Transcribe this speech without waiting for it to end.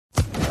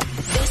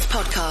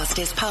podcast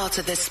is part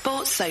of the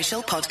Sports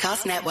Social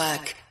Podcast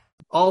Network.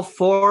 All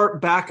four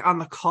back on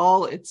the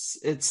call. This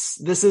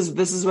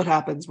is what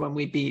happens when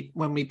we beat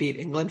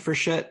England for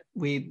shit.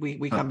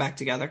 We come back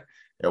together.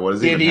 Yeah, what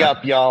is Giddy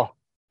up, y'all.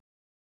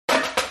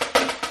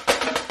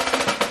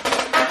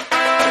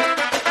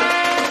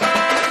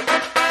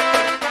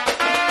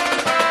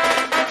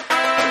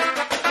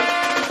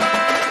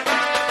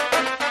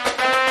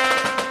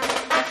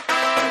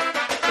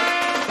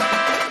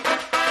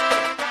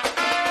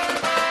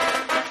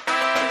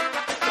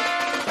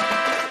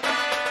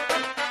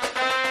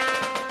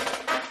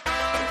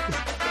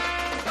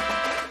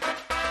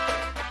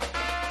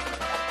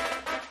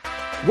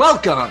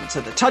 Welcome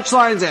to the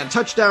Touchlines and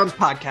Touchdowns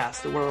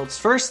podcast, the world's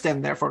first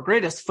and therefore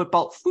greatest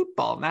football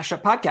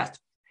mashup podcast.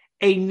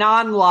 A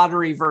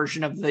non-lottery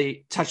version of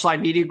the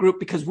Touchline Media Group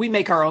because we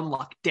make our own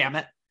luck, damn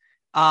it.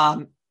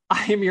 I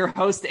am your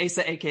host,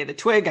 Asa, aka The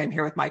Twig. I'm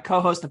here with my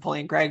co-host,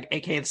 Napoleon Gregg,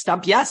 aka The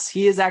Stump. Yes,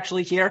 he is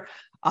actually here.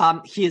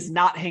 He is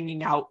not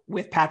hanging out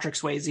with Patrick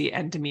Swayze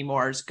and Demi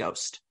Moore's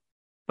ghost.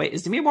 Wait,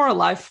 is Demi Moore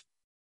alive?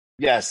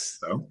 Yes,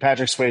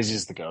 Patrick Swayze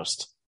is the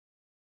ghost.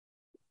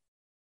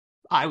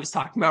 I was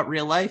talking about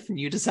real life and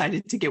you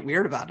decided to get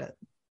weird about it.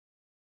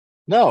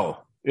 No,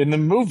 in the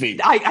movie.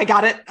 I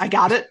got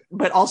it.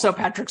 But also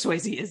Patrick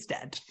Swayze is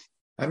dead.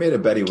 I made a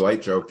Betty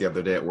White joke the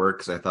other day at work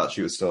because I thought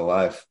she was still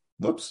alive.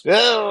 Whoops.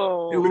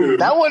 Oh,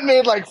 that one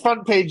made like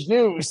front page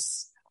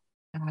news.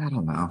 I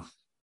don't know.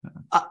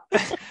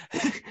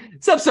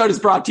 This episode is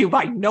brought to you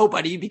by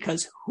nobody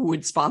because who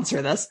would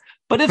sponsor this?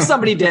 But if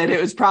somebody did,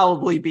 it would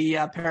probably be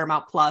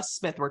Paramount Plus,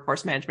 Smith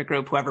Workforce Management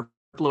Group, whoever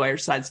Blue Wire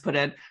decides to put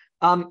in.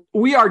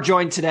 We are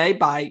joined today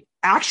by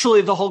actually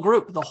the whole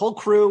group, the whole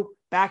crew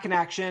back in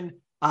action.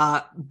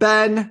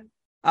 Ben,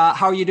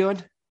 how are you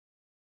doing?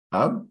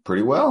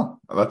 Pretty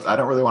well. I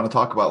don't really want to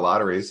talk about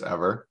lotteries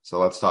ever, so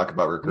let's talk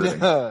about recruiting.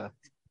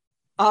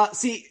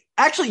 See,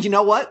 actually, you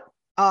know what?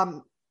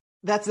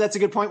 That's a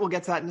good point. We'll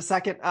get to that in a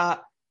second.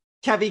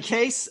 Kevy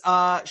Case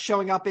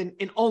showing up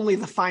in only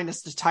the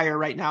finest attire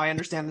right now. I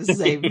understand this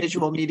is a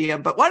visual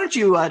medium, but why don't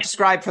you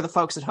describe for the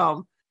folks at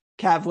home,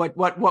 Kev,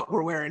 what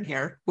we're wearing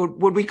here?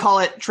 Would we call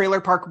it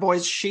Trailer Park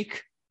Boys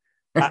chic?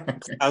 I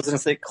was going to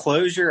say,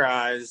 close your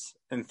eyes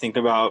and think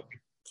about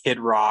Kid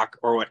Rock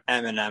or what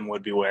Eminem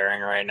would be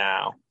wearing right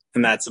now.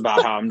 And that's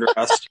about how I'm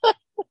dressed.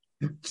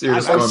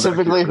 That's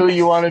typically who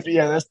you want to be.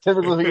 Yeah, that's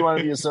typically who you want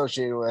to be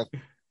associated with.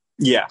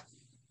 Yeah.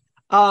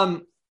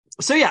 So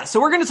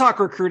we're going to talk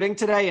recruiting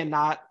today and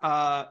not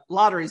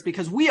lotteries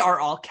because we are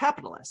all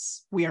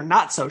capitalists. We are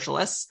not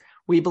socialists.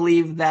 We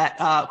believe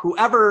that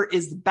whoever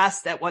is the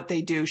best at what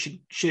they do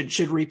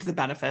should reap the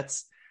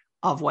benefits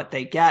of what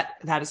they get.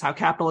 That is how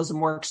capitalism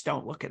works.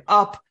 Don't look it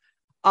up.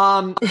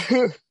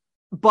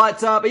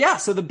 But yeah,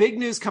 so the big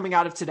news coming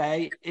out of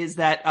today is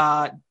that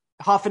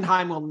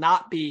Hoffenheim will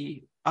not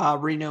be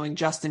renewing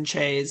Justin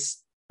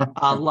Che's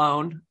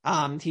loan.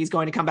 He's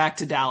going to come back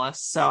to Dallas.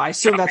 So I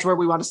assume that's where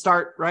we want to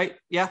start, right?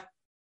 Yeah.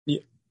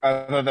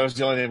 I thought that was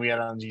the only thing we had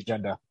on the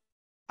agenda.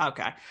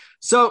 Okay.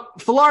 So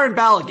Falar and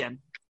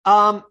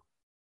Balogun.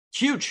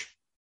 Huge.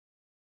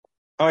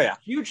 Oh yeah.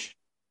 Huge.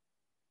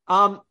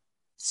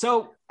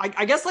 So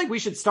I guess like we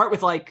should start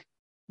with like,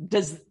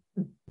 does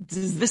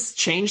this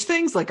change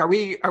things? Like, are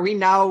we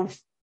now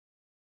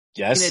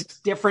in a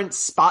different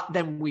spot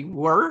than we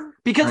were?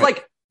 Because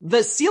like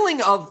the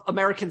ceiling of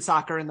American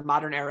soccer in the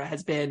modern era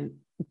has been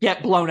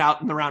get blown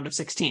out in the round of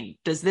 16.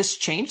 Does this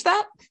change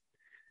that?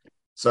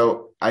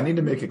 So I need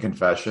to make a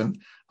confession.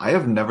 I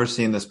have never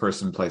seen this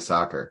person play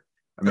soccer.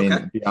 I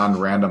mean,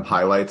 beyond random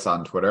highlights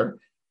on Twitter.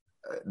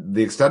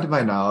 The extent of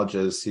my knowledge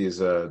is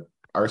he's a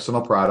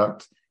Arsenal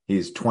product.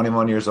 He's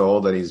 21 years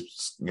old and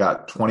he's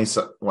got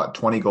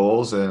 20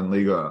 goals in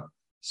Liga.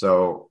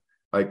 So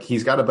like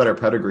he's got a better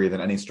pedigree than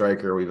any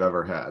striker we've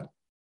ever had.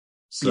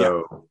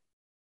 So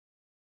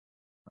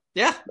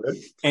yeah.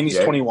 And he's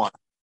 21.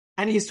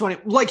 And he's 20.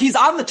 Like he's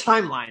on the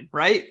timeline,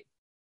 right?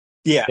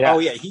 Yeah. Oh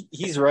yeah.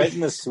 He's right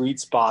in the sweet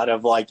spot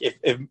of like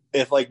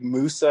if like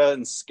Musa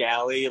and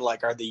Scally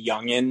like are the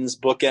youngins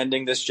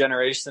bookending this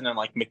generation, and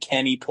like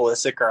McKennie,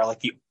 Pulisic are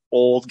like the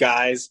old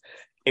guys,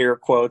 air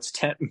quotes,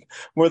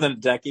 more than a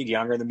decade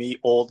younger than me,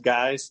 old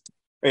guys.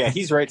 But yeah,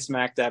 he's right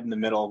smack dab in the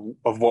middle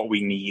of what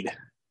we need.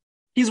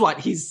 He's what?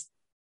 He's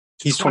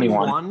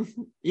 21.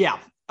 Yeah.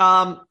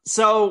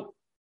 So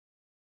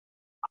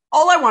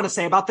all I want to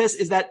say about this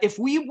is that if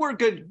we were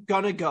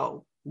gonna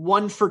go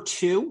 1 for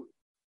 2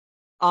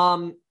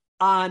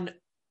 on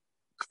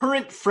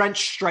current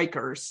French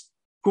strikers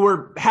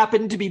who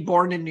happened to be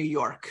born in New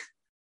York,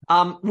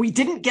 we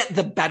didn't get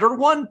the better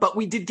one, but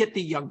we did get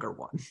the younger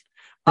one.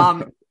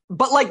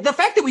 But like the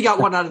fact that we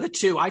got one out of the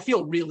two, I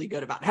feel really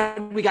good about.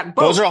 Had we gotten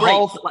both, those are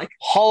great,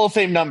 Hall of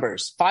Fame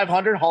numbers.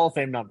 500 Hall of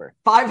Fame number.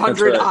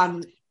 500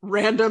 on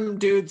random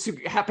dudes who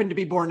happen to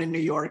be born in New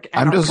York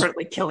and are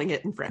currently killing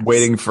it in France.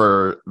 Waiting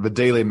for the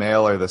Daily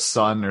Mail or the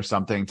Sun or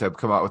something to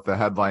come out with the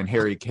headline,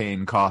 Harry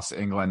Kane costs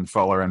England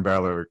Fuller and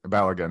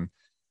Balogun.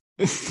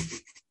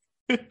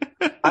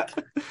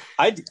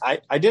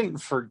 I didn't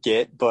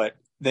forget, but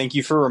Thank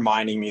you for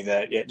reminding me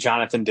that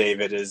Jonathan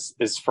David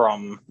is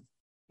from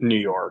New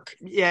York.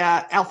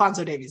 Yeah,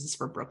 Alphonso Davies is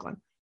from Brooklyn.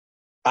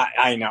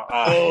 I know.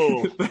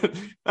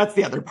 That's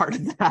the other part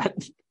of that.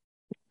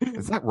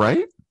 Is that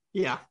right?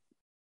 Yeah.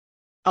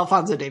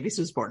 Alphonso Davies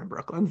was born in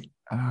Brooklyn.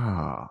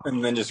 Oh.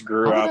 And then just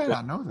grew How up. did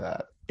I not know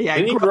that? Yeah,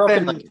 He grew up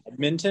in like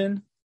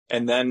Edmonton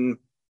and then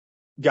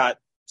got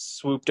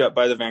swooped up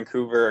by the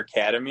Vancouver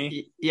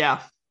Academy.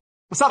 Yeah.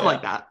 Something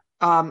like that.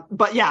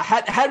 But yeah,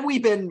 had we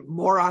been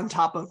more on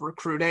top of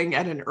recruiting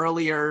at an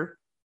earlier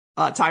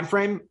time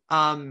frame,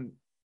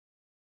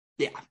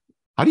 yeah.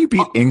 How do you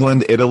beat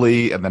England,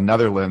 Italy, and the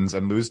Netherlands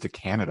and lose to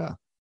Canada?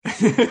 I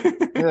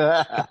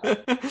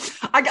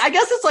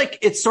guess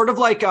it's sort of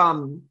like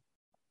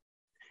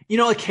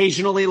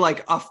occasionally like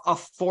a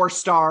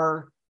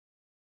 4-star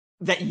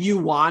that you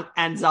want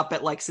ends up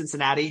at like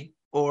Cincinnati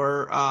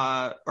or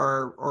I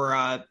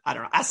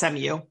don't know,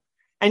 SMU,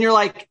 and you're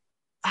like,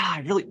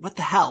 really, what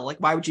the hell? Like,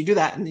 why would you do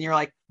that? And then you're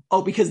like,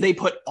 oh, because they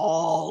put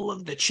all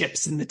of the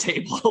chips in the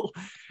table.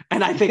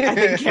 And I think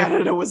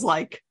Canada was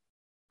like,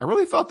 I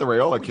really thought the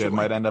Raiola kid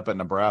might end up at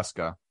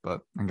Nebraska,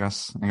 but I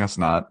guess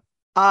not.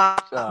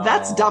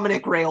 That's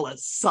Dominic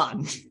Raiola's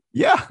son.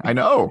 Yeah, I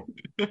know.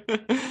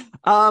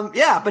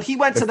 Yeah, but he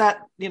went to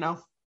that,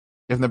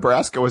 If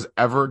Nebraska was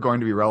ever going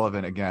to be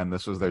relevant again,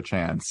 this was their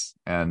chance,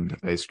 and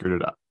they screwed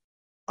it up.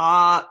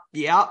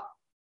 Yeah.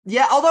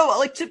 Although,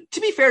 like, to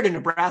be fair to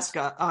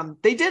Nebraska,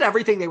 they did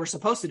everything they were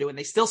supposed to do, and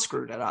they still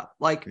screwed it up.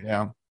 Like,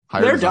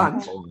 they're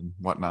done. And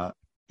whatnot.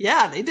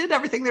 Yeah, they did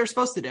everything they were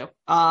supposed to do.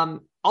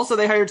 Also,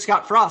 they hired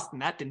Scott Frost,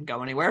 and that didn't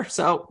go anywhere.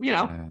 So,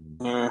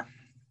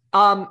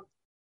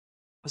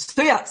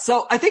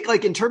 So I think,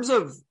 like, in terms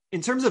of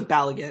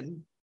Balogun,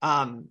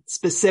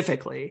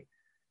 specifically,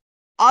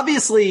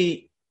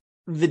 obviously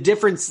the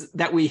difference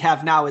that we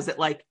have now is that,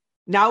 like,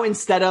 now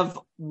instead of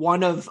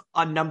one of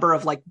a number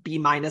of like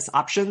B-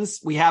 options,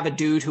 we have a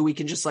dude who we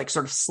can just like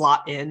sort of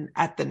slot in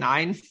at the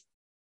 9.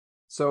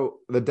 So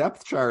the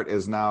depth chart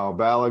is now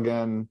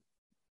Balogun,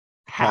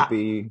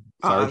 Happy,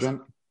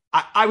 Sargent.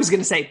 I was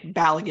going to say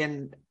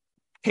Balogun,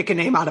 pick a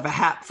name out of a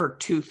hat for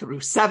 2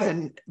 through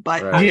 7,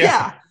 but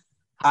right.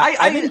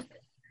 I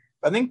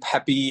think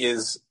Pepe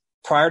is,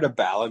 prior to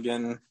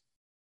Balogun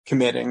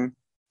committing,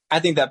 I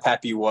think that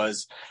Pepe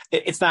was,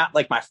 it's not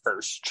like my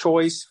first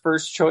choice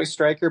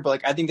striker, but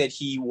like I think that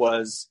he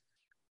was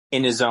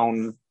in his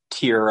own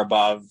tier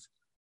above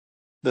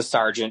the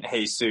Sargent,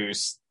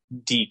 Jesus,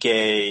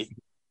 DK,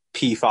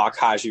 Peacock,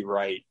 Haji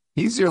Wright.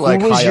 He's your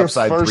like high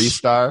upside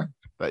 3-star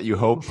that you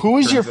hope. Who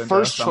was your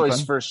first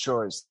choice?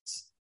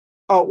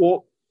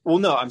 Oh, well,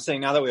 no, I'm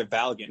saying now that we have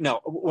Balogun. No,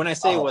 when I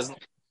say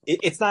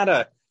it's not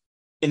a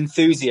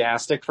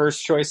enthusiastic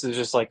first choice. It's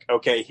just like,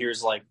 okay,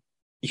 here's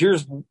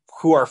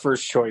who our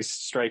first choice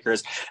striker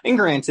is. And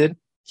granted,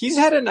 he's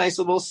had a nice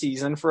little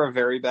season for a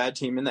very bad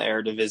team in the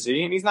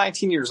Eredivisie, and he's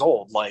 19 years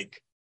old.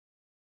 Like,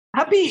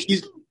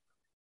 Pepe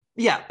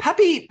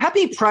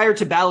prior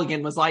to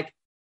Balogun was like,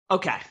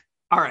 okay,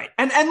 all right.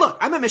 And look,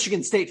 I'm a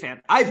Michigan State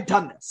fan. I've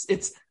done this.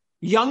 It's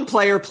young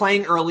player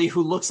playing early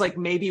who looks like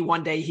maybe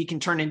one day he can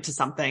turn into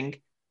something.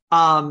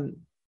 Where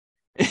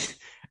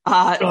have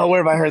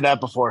I heard that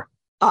before?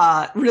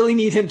 Really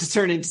need him to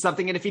turn into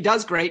something. And if he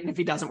does, great. And if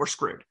he doesn't, we're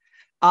screwed.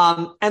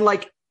 And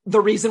like the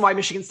reason why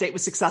Michigan State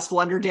was successful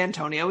under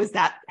D'Antonio is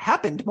that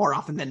happened more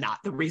often than not.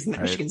 The reason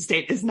that Michigan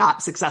State is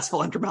not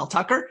successful under Mel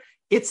Tucker,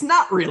 it's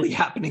not really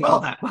happening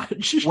all that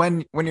much.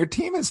 When your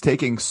team is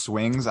taking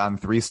swings on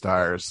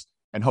 3-stars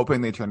and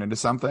hoping they turn into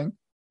something,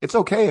 it's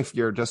okay if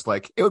you're just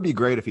like, it would be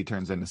great if he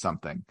turns into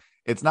something.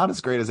 It's not as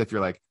great as if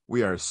you're like,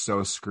 we are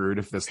so screwed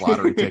if this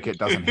lottery ticket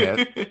doesn't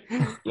hit.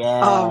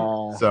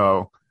 Yeah.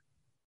 So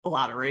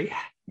lottery.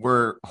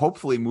 We're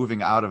hopefully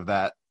moving out of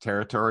that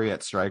territory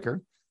at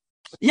striker.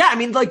 Yeah, I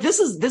mean, like this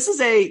is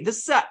a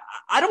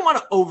I don't want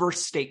to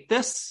overstate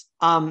this.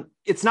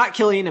 It's not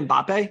Kylian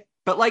Mbappe,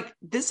 but like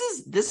this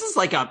is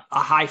like a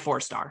high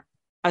 4-star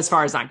as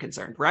far as I'm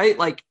concerned, right?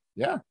 Like,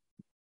 yeah.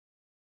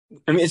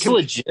 I mean, it's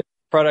legit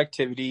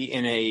productivity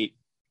in a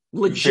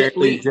legit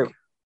league.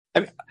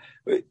 I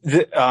think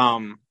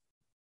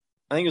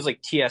it was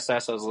like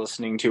TSS I was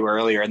listening to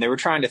earlier, and they were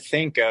trying to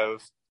think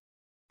of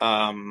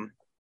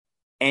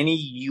any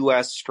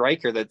U.S.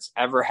 striker that's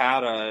ever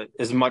had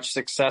as much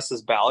success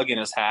as Balogun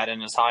has had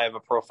in as high of a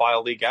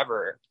profile league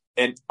ever.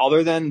 And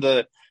other than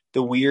the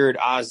weird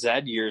AZ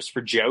years for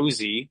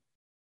Josie,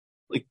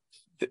 like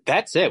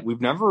that's it.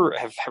 We've never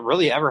have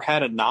really ever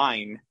had a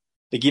 9.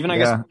 Like even I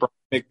guess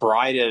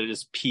McBride at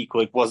his peak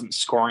like wasn't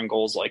scoring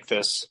goals like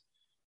this.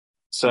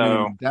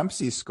 So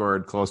Dempsey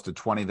scored close to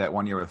 20 that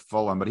one year with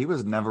Fulham, but he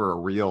was never a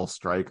real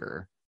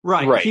striker.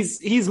 Right.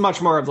 He's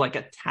much more of like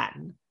a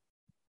 10.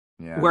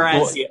 Yeah.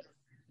 Whereas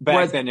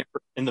back then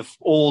in the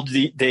old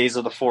days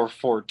of the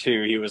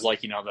 4-4-2, he was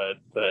like,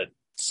 the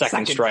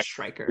second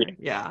striker.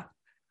 Yeah.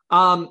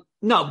 No,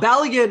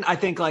 Balogun, I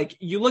think like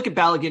you look at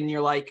Balogun and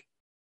you're like,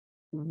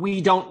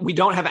 we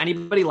don't have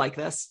anybody like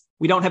this.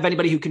 We don't have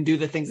anybody who can do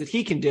the things that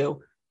he can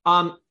do.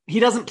 He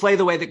doesn't play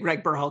the way that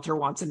Greg Berhalter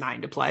wants a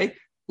 9 to play.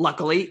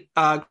 Luckily,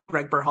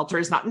 Greg Berhalter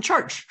is not in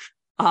charge.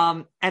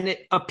 And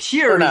it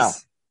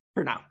appears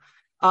for now.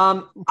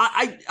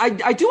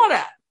 I do want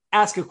to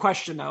ask a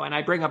question though, and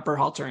I bring up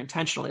Berhalter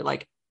intentionally.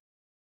 Like,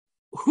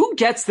 who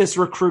gets this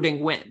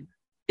recruiting win?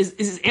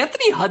 Is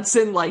Anthony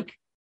Hudson like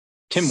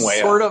Tim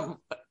Weah? Sort of.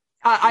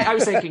 I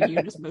was thinking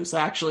Eunice Musa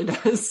actually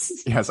does.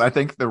 Yes, I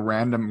think the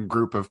random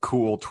group of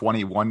cool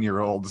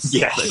 21-year-olds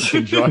Yes.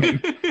 can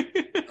join.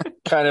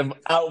 Kind of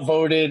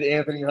outvoted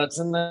Anthony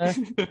Hudson there.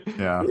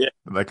 Yeah.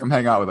 Like, come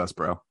hang out with us,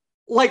 bro.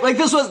 Like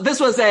this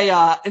was a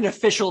an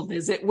official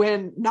visit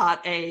win,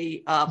 not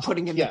a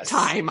putting in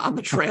time on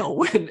the trail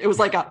win. It was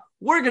like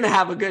we're gonna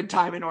have a good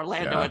time in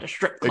Orlando at a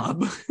strip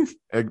club.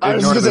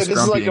 Ignore this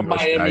is like a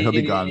Miami guy. He'll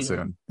be gone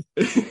soon.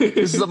 This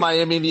is a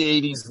Miami in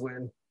the 80s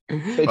win.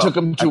 They took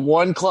him to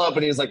one club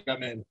and he was like,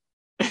 I'm in.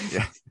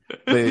 Yeah.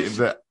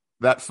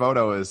 That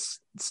photo is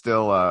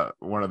still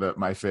one of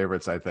my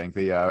favorites, I think.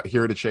 The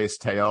here to chase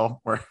tail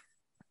where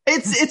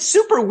it's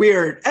super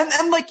weird.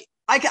 And like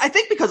I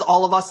think because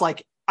all of us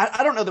like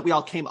I don't know that we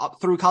all came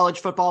up through college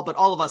football, but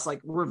all of us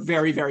like we're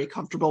very, very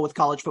comfortable with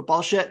college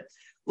football shit.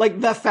 Like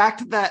the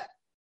fact that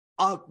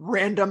a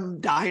random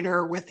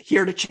diner with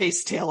here to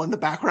chase tail in the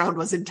background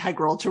was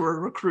integral to a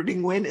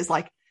recruiting win is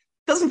like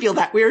doesn't feel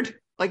that weird.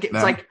 Like it's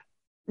like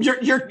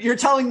you're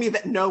telling me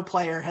that no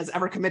player has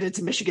ever committed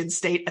to Michigan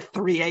State at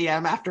 3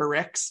 a.m. after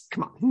Rick's?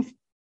 Come on.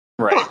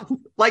 Right. Come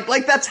on.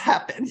 Like that's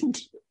happened.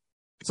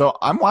 So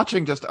I'm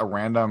watching just a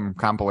random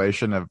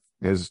compilation of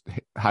his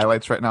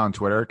highlights right now on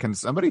Twitter. Can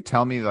somebody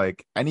tell me,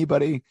 like,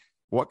 anybody,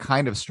 what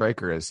kind of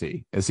striker is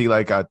he? Is he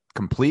like a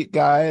complete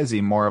guy? Is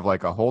he more of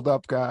like a hold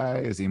up guy?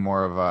 Is he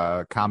more of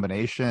a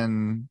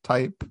combination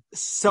type?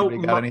 So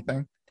got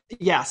anything?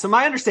 Yeah. So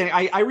my understanding,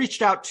 I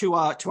reached out to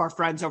our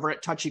friends over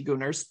at Touchy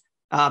Gooners.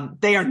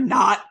 They are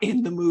not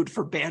in the mood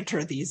for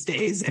banter these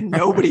days, and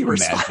nobody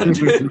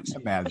responded.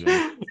 Imagine.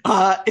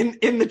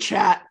 In the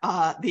chat,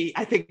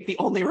 I think the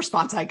only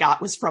response I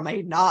got was from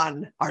a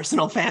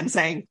non-Arsenal fan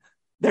saying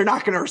they're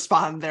not going to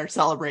respond. They're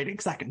celebrating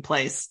second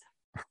place.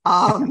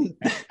 They're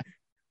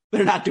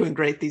not doing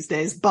great these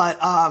days, but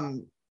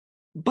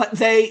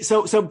they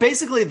so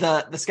basically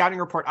the scouting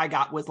report I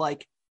got was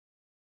like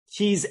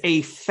he's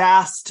a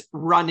fast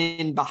run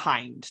in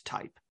behind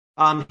type.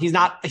 He's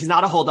not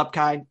a hold up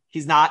guy.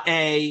 He's not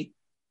a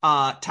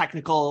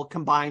technical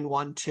combine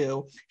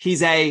 1-2.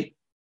 He's a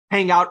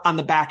hang out on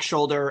the back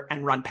shoulder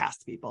and run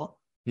past people.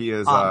 He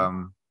is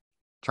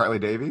Charlie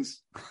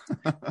Davies.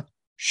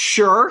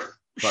 Sure.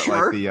 But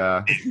like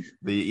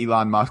the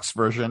Elon Musk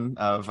version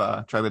of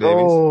Charlie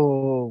Davies.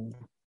 Oh,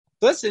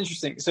 that's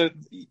interesting. So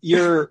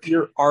your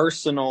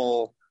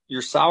Arsenal,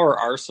 your sour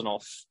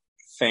Arsenal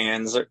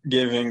fans are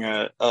giving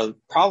a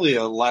probably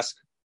a less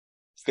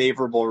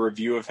favorable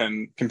review of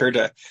him compared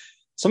to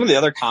some of the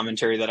other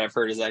commentary that I've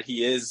heard is that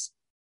he is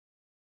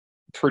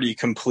pretty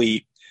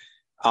complete.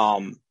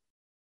 One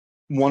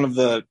of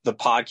the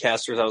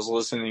podcasters I was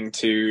listening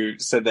to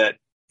said that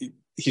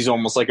he's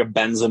almost like a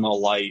Benzema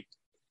light,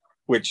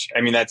 which,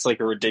 I mean, that's like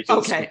a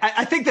ridiculous. Okay.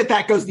 I think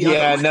that goes the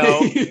other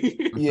way.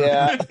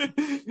 Yeah.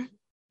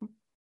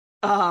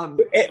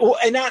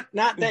 And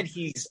not that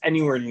he's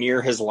anywhere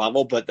near his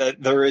level, but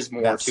that there is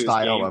more that to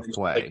style his game. of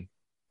play.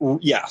 Like,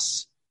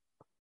 yes.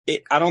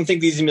 I don't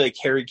think these are going to be like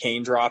Harry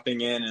Kane dropping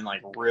in and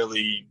like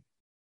really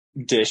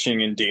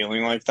dishing and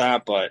dealing like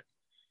that, but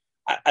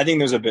I think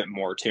there's a bit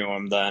more to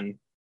him than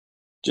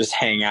just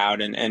hang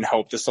out and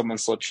hope that someone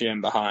slips you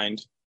in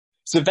behind.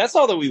 So if that's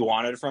all that we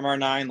wanted from our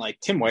 9, like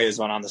Tim Weah has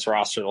been on this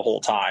roster the whole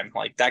time.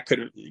 Like that could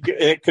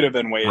have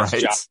been Weah's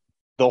job.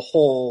 The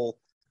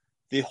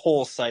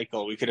whole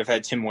cycle, we could have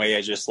had Tim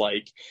Weah just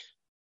like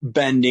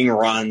bending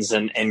runs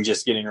and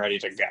just getting ready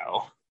to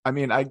go. I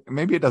mean,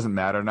 maybe it doesn't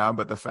matter now,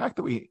 but the fact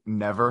that we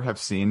never have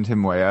seen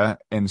Tim Weah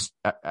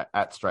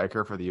at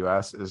striker for the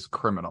U.S. is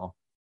criminal.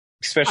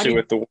 Especially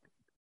with the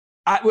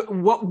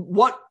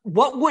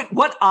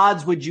what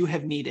odds would you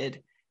have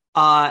needed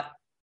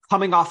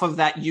coming off of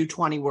that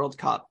U20 World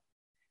Cup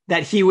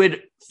that he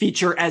would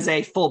feature as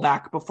a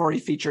fullback before he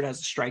featured as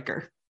a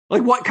striker?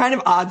 Like, what kind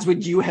of odds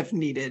would you have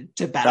needed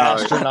to bet?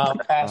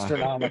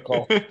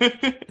 Astronomical.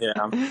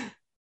 Yeah.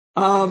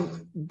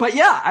 But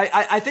yeah,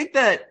 I think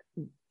that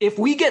if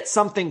we get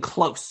something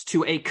close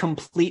to a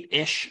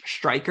complete-ish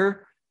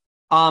striker,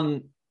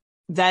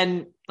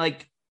 then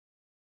like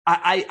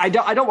I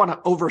don't want to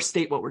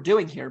overstate what we're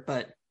doing here,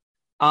 but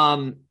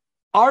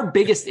our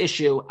biggest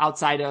issue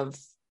outside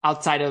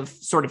of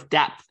sort of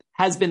depth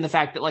has been the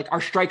fact that like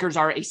our strikers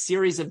are a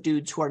series of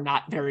dudes who are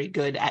not very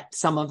good at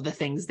some of the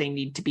things they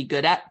need to be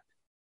good at.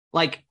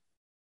 Like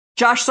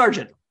Josh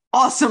Sargent,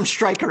 awesome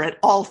striker at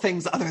all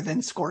things other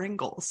than scoring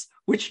goals,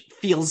 which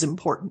feels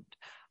important.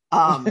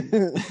 I'm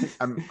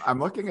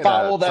looking at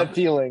follow that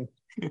feeling.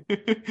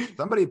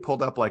 Somebody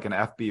pulled up like an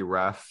FB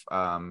ref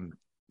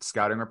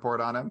scouting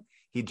report on him.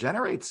 He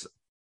generates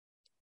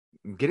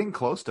getting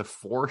close to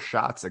 4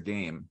 shots a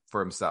game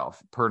for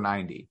himself per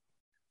 90.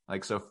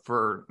 Like, so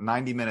for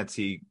 90 minutes,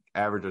 he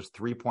averages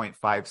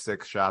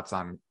 3.56 shots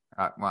on,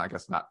 well, I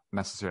guess not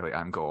necessarily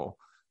on goal,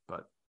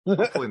 but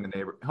hopefully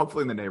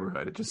in the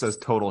neighborhood. It just says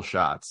total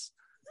shots.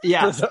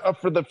 Yeah.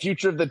 For the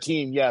future of the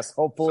team, yes.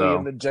 Hopefully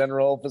in the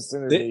general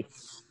vicinity.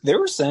 They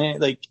were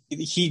saying like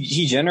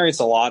he generates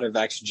a lot of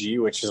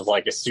XG, which is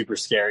like a super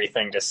scary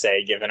thing to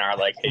say given our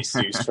like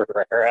Jesus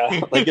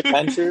Ferreira like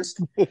adventures.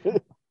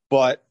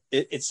 But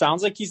it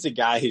sounds like he's a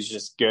guy who's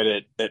just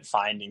good at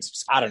finding.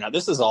 I don't know.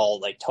 This is all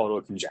like total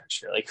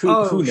conjecture. Like who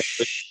knows?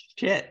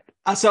 Shit.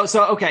 So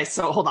okay.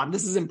 So hold on.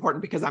 This is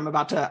important because I'm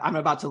about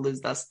to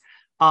lose this.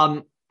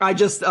 I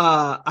just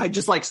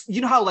like,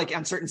 you know how like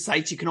on certain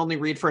sites you can only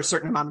read for a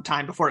certain amount of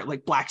time before it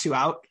like blacks you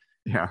out.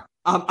 Yeah.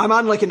 I'm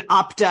on like an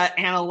Opta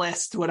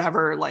analyst,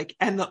 whatever, like,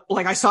 and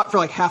I saw it for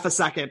like half a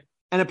second,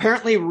 and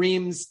apparently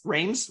Reims.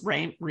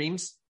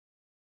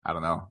 I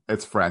don't know.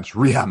 It's French.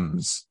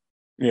 Reims.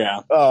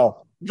 Yeah.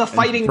 Oh, the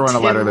Fighting throwing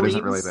Tim a letter that Reims.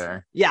 isn't really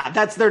there. Yeah,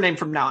 that's their name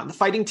from now on. The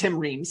Fighting Tim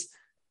Reims.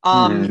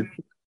 I'm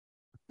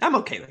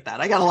okay with that.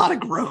 I got a lot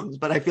of groans,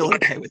 but I feel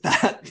okay with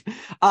that.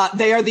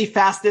 They are the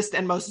fastest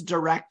and most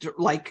direct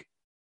like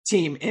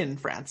team in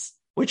France,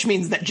 which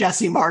means that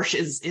Jesse Marsh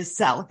is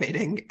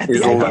salivating at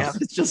the idea.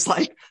 It's just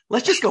like,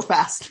 let's just go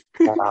fast.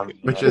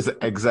 Which is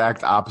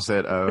exact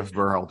opposite of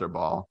Berhalter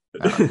ball.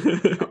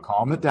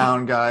 Calm it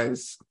down,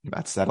 guys.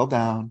 Let's settle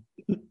down.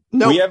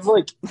 No, we have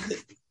like,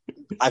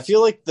 I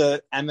feel like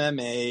the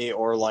MMA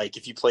or like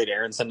if you played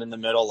Aronson in the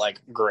middle, like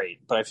great.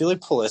 But I feel like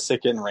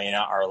Pulisic and Reyna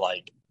are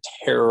like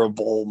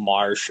terrible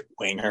Marsh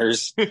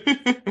wingers.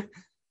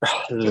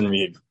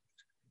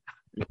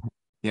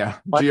 Yeah.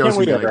 Gio's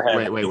gonna be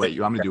like, wait.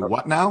 You want me to do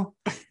what now?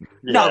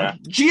 No,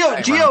 Gio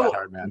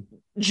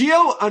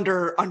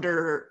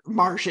under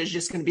Marsh is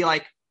just going to be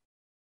like,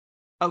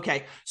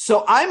 okay,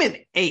 so I'm an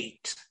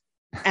 8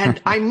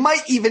 and I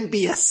might even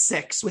be a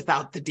 6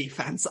 without the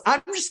defense.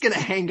 I'm just going to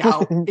hang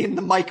out in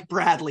the Mike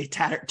Bradley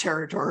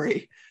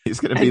territory. He's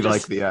going to be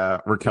like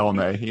the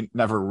Riquelme. He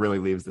never really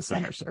leaves the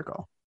center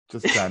circle.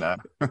 Just kind of.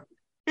 Well,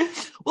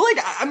 like,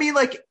 I mean,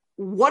 like,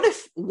 what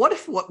if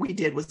what we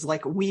did was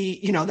like, we,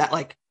 you know, that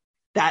like,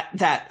 what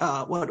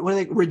are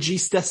they,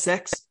 Regista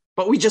 6,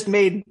 but we just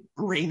made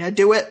Reyna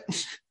do it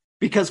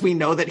because we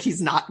know that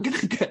he's not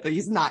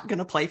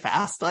gonna play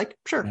fast. Like,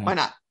 sure, why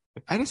not?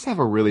 I just have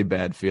a really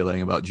bad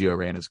feeling about Gio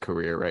Reyna's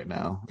career right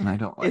now, and I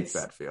don't like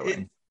that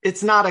feeling.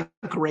 It's not a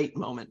great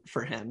moment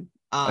for him.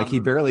 Like he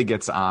barely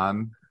gets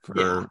on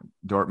for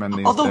Dortmund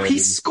these although days. he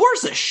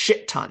scores a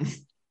shit ton,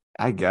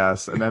 I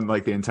guess, and then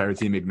like the entire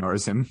team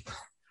ignores him.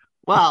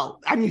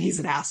 Well, I mean, he's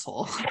an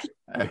asshole.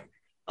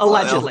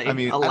 Allegedly. I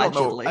mean,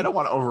 allegedly. I don't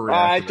want to overreact.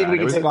 I think we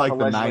can it was take like off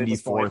the allegedly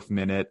 94th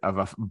minute of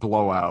a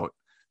blowout.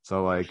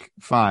 So like,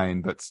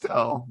 fine, but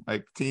still,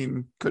 like,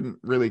 team couldn't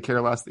really care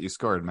less that you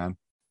scored, man.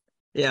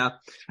 Yeah.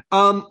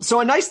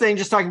 So a nice thing,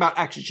 just talking about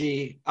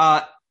XG,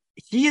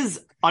 he is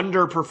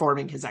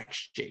underperforming his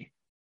XG.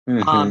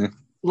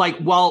 Like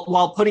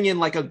while putting in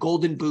like a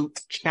golden boot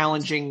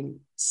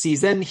challenging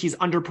season, he's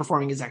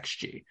underperforming his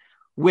XG,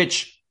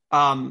 which,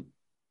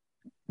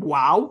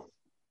 wow.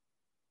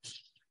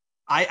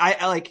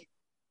 I like,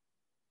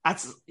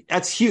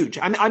 that's huge.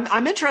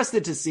 I'm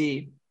interested to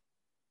see,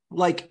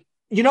 like,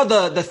 you know,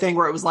 the thing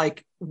where it was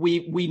like,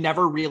 we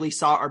never really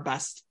saw our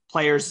best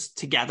players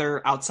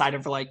together outside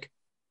of like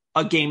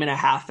a game and a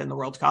half in the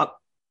World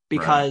Cup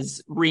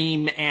because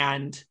Ream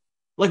and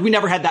like, we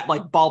never had that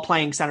like ball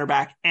playing center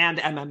back and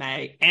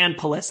MMA and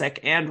Pulisic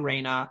and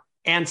Reyna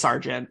and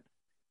Sargent.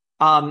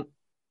 I'm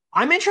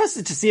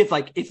interested to see if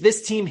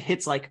this team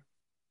hits like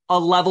a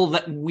level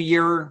that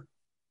we're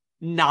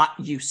not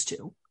used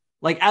to,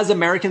 like as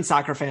American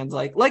soccer fans,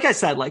 like I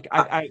said, like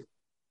I'm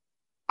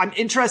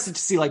interested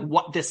to see like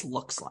what this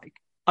looks like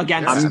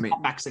against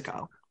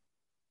Mexico.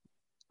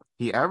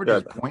 He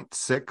averages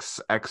 0.6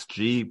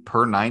 XG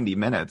per 90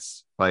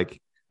 minutes.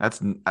 Like that's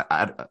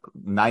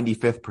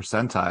 95th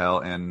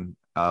percentile in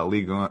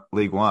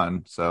League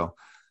One. So,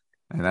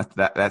 and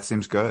that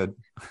seems good.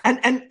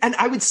 And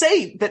I would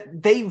say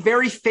that they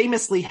very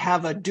famously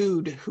have a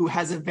dude who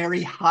has a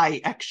very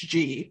high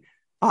XG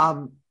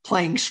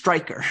playing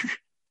striker.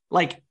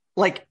 like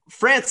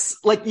France,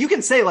 like you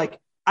can say like,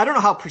 I don't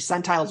know how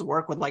percentiles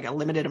work with like a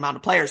limited amount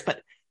of players,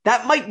 but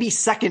that might be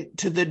second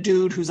to the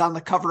dude who's on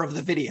the cover of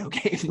the video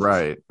game.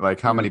 Right. Like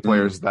how many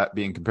players is that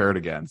being compared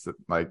against?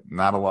 Like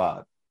not a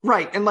lot.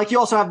 Right. And like you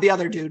also have the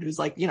other dude who's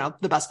like, you know,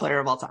 the best player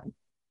of all time.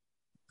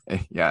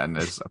 Yeah. And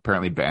is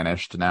apparently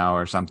banished now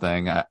or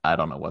something. I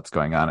don't know what's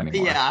going on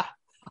anymore. Yeah.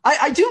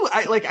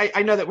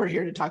 I know that we're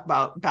here to talk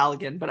about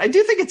Balogun, but I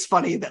do think it's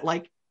funny that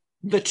like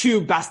the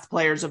two best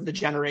players of the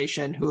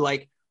generation who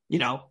like, you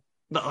know,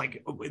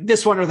 like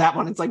this one or that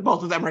one, it's like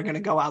both of them are going to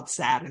go out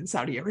sad in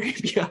Saudi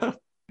Arabia.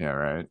 Yeah,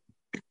 right.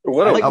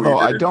 Although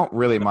I don't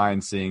really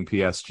mind seeing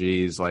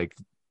PSG's like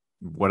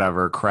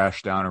whatever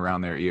crash down around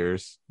their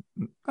ears.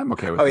 I'm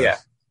okay with this. Yeah.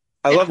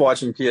 I love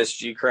watching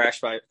PSG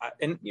crash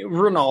and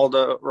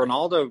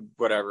Ronaldo,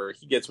 whatever,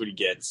 he gets what he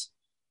gets.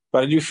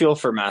 But I do feel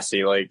for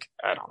Messi, like,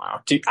 I don't know.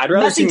 I'd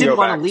rather see him go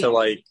back to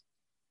like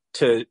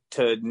to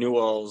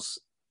Newell's,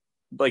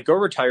 like go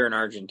retire in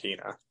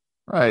Argentina.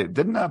 Right.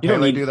 Didn't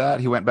Pele do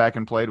that? He went back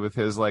and played with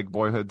his like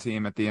boyhood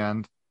team at the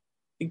end.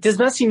 Does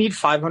Messi need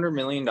 $500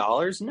 million?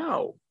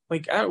 No.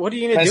 Like, what are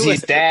you going to do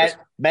with it?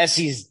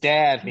 Messi's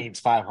dad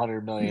needs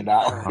 $500 million.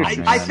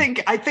 I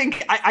think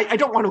I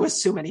don't want to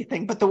assume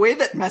anything, but the way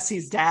that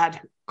Messi's dad,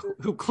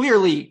 who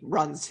clearly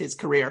runs his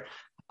career,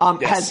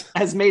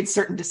 has made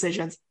certain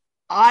decisions.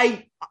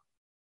 I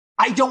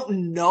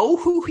don't know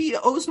who he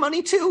owes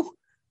money to,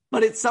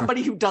 but it's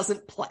somebody who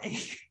doesn't play.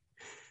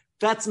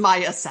 That's my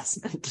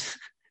assessment.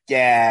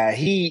 Yeah,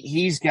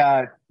 he's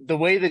got the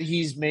way that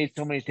he's made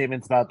so many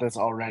statements about this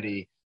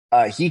already.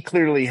 He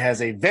clearly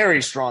has a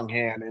very strong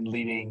hand in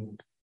leading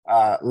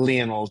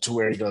Lionel to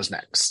where he goes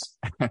next.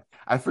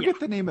 I forget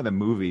the name of the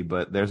movie,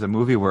 but there's a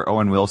movie where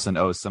Owen Wilson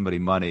owes somebody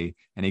money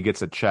and he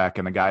gets a check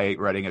and the guy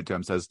writing it to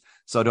him says,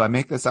 "So do I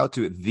make this out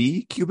to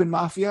the Cuban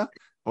mafia?"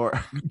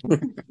 Or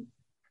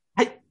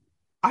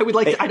I would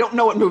like to, I don't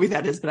know what movie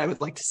that is, but I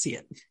would like to see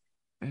it.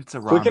 It's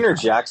a quick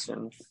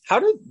interjection. How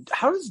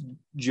does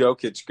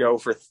Jokic go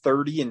for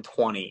 30 and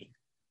 20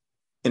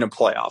 in a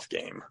playoff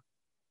game?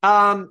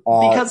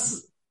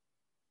 Because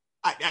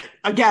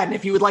again,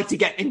 if you would like to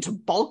get into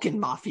Balkan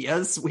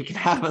mafias, we can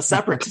have a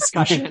separate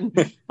discussion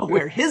of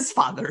where his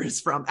father is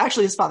from.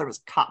 Actually, his father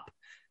was cop,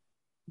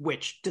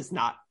 which does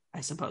not,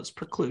 I suppose,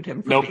 preclude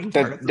him from being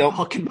part of the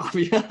Balkan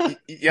mafia.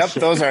 Yep,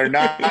 those are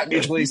not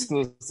mutually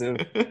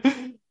exclusive.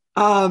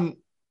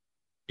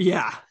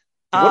 Yeah.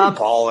 What a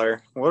baller!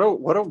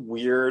 What a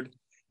weird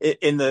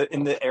in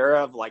the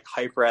era of like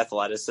hyper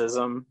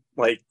athleticism.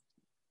 Like,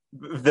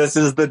 this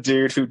is the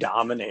dude who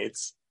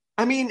dominates.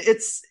 I mean,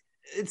 it's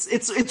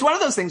one of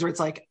those things where it's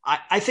like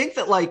I think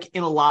that like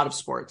in a lot of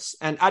sports,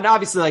 and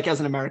obviously like as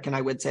an American,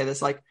 I would say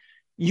this, like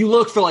you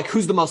look for like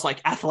who's the most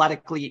like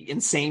athletically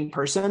insane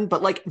person,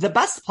 but like the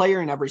best player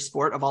in every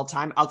sport of all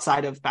time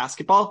outside of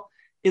basketball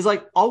is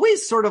like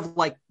always sort of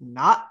like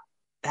not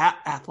that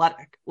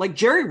athletic. Like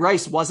Jerry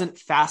Rice wasn't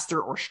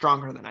faster or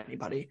stronger than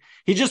anybody.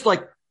 He just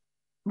like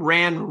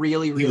ran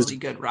really, really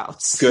good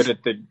routes. Good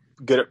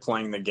at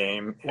playing the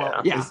game.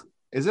 Well, yeah.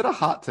 Is it a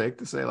hot take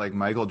to say like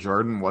Michael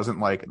Jordan wasn't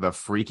like the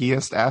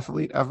freakiest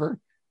athlete ever?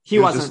 He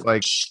wasn't just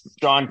like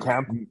John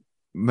Kemp,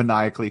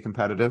 maniacally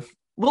competitive.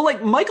 Well,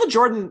 like Michael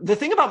Jordan, the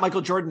thing about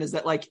Michael Jordan is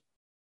that like,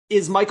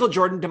 is Michael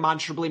Jordan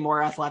demonstrably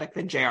more athletic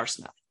than J.R.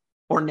 Smith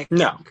or Nick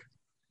Young?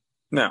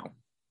 No.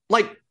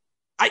 Like,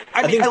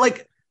 I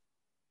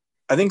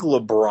think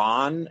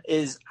LeBron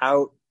is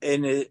out,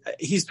 and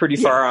he's pretty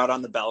far out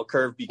on the bell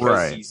curve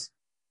because he's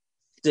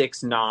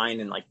 6'9"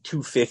 and like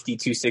 250,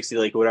 260,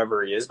 like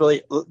whatever he is. But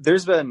like,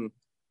 there's been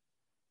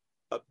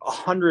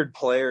 100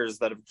 players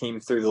that have came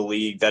through the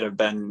league that have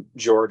been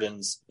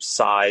Jordan's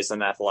size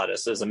and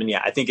athleticism. And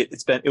yeah, I think it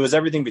was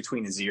everything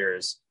between his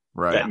ears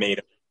that made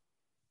him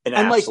an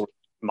absolute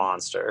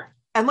monster.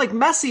 And like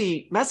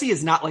Messi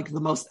is not like the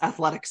most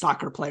athletic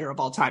soccer player of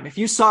all time. If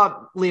you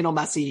saw Lionel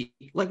Messi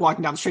like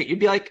walking down the street, you'd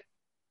be like,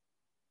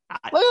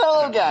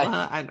 little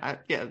guy,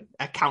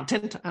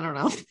 accountant. I don't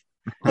know.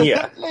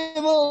 Yeah,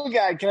 little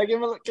guy. Can I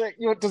give him?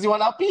 Does he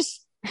want a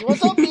piece? He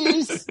wants a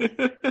piece.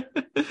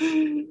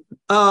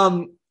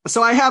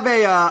 So I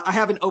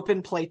have an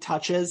open play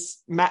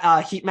touches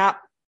heat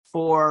map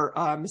for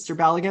Mr.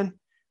 Balogun.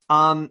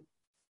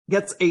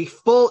 Gets a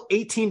full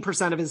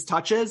 18% of his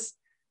touches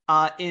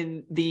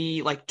in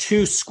the like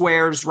two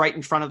squares right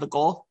in front of the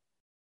goal.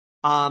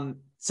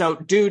 So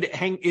dude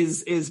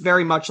is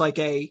very much like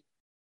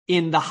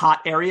in the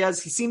hot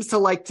areas. He seems to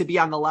like to be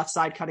on the left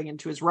side cutting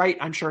into his right.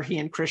 I'm sure he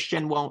and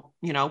Christian won't,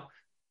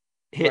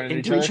 hit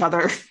into each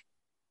other.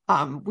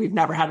 We've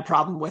never had a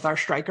problem with our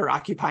striker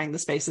occupying the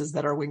spaces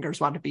that our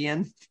wingers want to be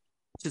in,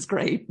 which is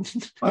great.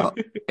 Well,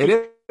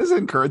 it is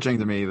encouraging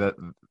to me that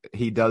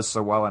he does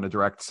so well in a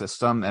direct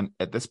system. And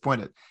at this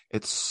point,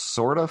 it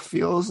sort of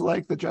feels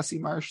like the Jesse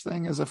Marsh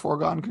thing is a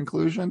foregone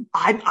conclusion.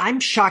 I'm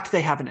shocked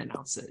they haven't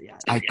announced it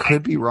yet. I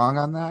could be wrong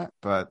on that,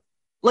 but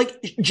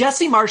like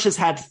Jesse Marsh has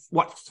had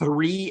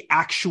 3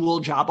 actual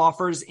job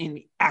offers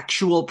in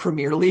actual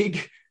Premier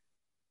League.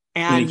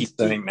 And he keeps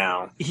saying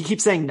no. He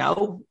keeps saying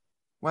no.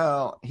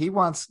 Well, he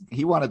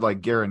wanted like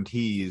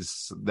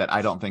guarantees that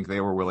I don't think they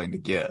were willing to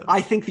give.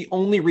 I think the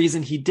only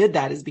reason he did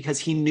that is because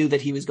he knew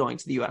that he was going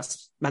to the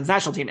U.S. men's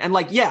national team. And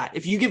like, yeah,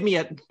 if you give me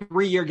a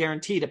 3-year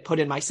guarantee to put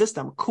in my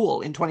system,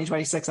 cool. In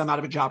 2026, I'm out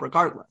of a job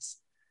regardless.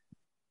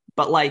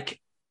 But like,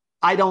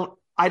 I don't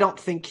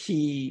think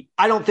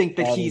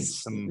that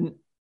he's.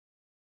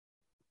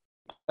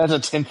 That's a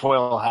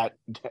tinfoil hat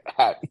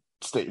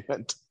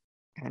statement.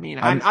 I mean,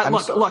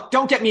 look,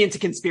 don't get me into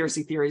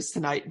conspiracy theories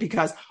tonight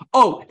because,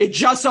 it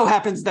just so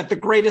happens that the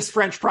greatest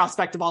French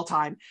prospect of all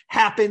time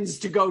happens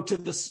to go to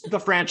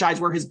the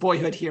franchise where his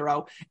boyhood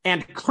hero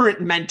and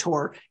current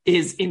mentor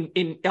is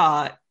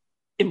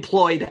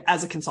employed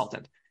as a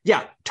consultant.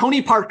 Yeah,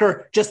 Tony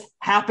Parker just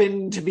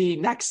happened to be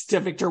next to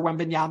Victor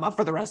Wembanyama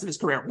for the rest of his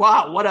career.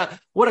 Wow,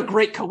 what a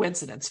great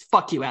coincidence.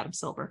 Fuck you, Adam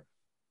Silver.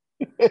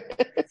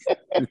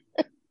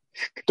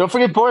 Don't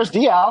forget Boris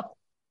Diaw.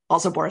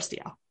 Also Boris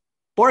Diaw.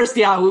 Boris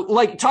Diaw, who,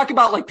 like, talk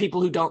about like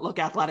people who don't look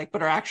athletic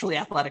but are actually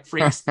athletic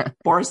freaks.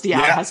 Boris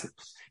Diaw has.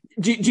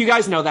 Do you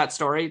guys know that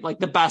story? Like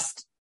the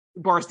best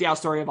Boris Diaw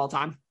story of all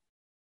time.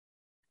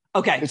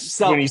 Okay, it's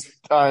so when he's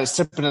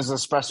sipping his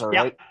espresso,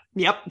 right?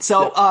 Yep.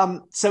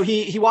 So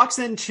he walks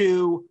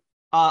into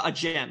a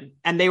gym,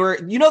 and they were,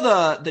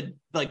 the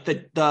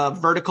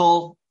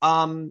vertical,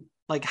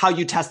 like how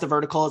you test the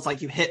vertical is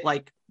like you hit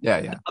like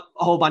a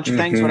whole bunch of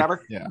things,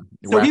 whatever. Yeah.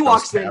 So he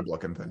walks in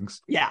looking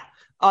things. Yeah.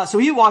 So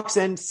he walks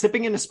in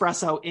sipping an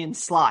espresso in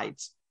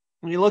slides.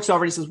 And he looks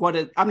over and he says,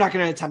 I'm not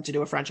going to attempt to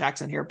do a French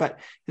accent here, but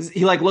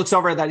he like looks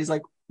over at that. He's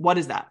like, what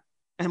is that?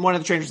 And one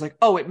of the trainers is like,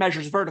 oh, it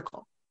measures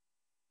vertical.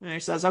 And he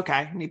says,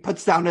 okay. And he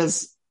puts down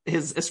his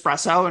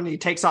espresso and he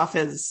takes off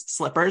his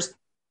slippers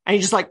and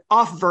he just like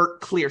off vert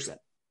clears it,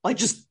 like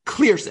just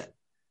clears it.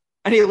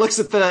 And he looks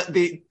at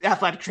the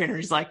athletic trainer.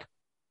 He's like,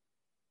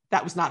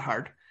 that was not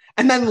hard.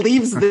 And then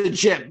leaves the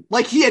gym.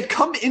 Like he had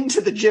come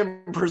into the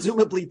gym,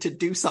 presumably to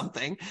do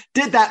something,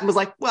 did that and was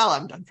like, well,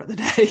 I'm done for the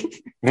day.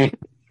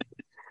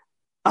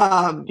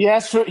 He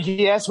asked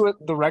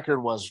what the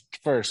record was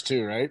first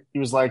too, right? He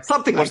was like,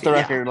 something what's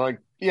like the record?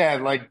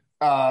 Like,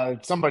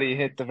 somebody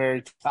hit the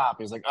very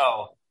top. He's like,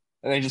 oh,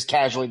 and he just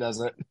casually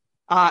does it.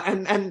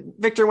 And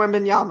Victor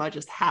Wembanyama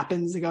just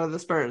happens to go to the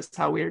Spurs.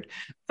 How weird.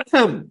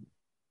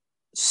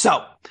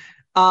 So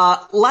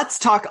let's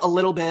talk a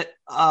little bit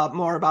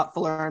more about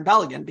Fuller and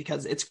Balogun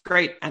because it's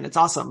great and it's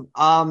awesome.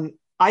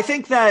 I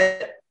think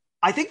that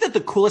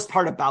the coolest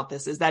part about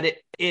this is that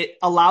it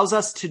allows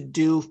us to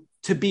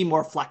be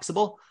more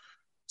flexible.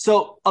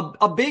 So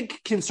a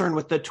big concern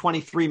with the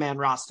 23-man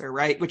roster,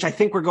 right? Which I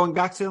think we're going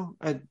back to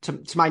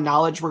my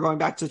knowledge, we're going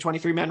back to the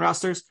 23-man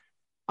rosters,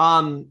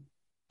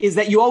 is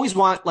that you always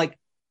want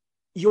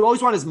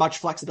as much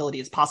flexibility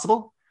as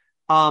possible.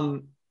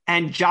 And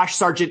Josh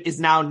Sargent is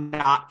now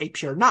not a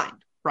pure 9,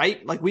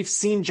 right? Like we've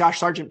seen Josh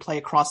Sargent play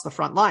across the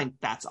front line.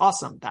 That's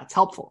awesome. That's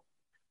helpful.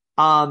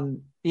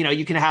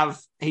 You can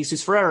have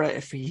Jesus Ferreira,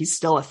 if he's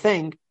still a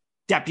thing,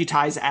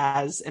 deputize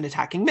as an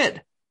attacking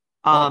mid.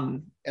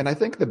 And I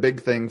think the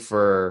big thing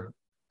for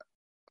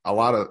a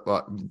lot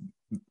of,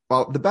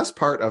 the best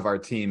part of our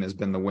team has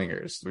been the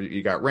wingers.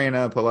 You got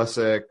Reyna,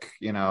 Pulisic,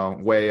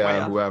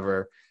 Weah,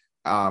 whoever.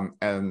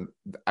 And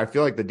I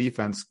feel like the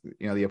defense,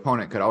 the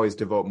opponent could always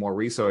devote more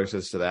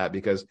resources to that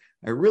because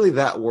I'm really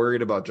that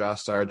worried about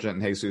Josh Sargent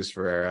and Jesus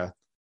Ferreira.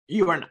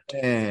 You are not.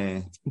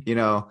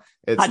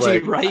 It's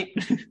like, right?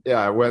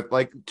 Yeah,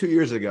 like 2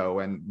 years ago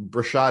when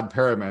Brashad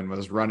Perriman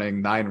was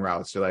running 9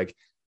 routes, you're like,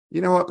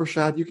 you know what,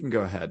 Brashad, you can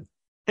go ahead.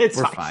 We're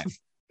fine.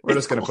 We're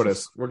just going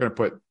to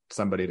put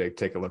somebody to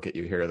take a look at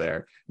you here or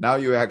there. Now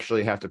you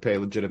actually have to pay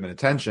legitimate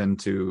attention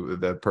to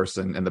the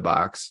person in the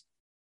box.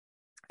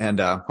 And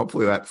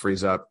hopefully that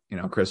frees up,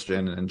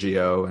 Christian and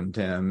Gio and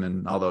Tim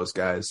and all those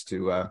guys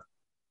to,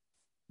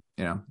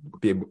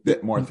 be a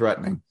bit more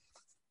threatening.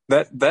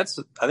 That's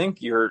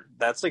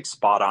like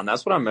spot on.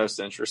 That's what I'm most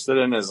interested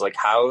in is like,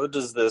 how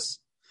does this,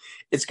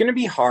 it's going to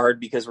be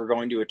hard because we're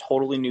going to a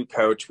totally new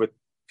coach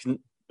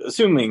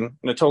assuming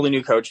a totally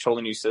new coach,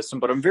 totally new system,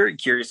 but I'm very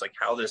curious like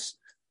how this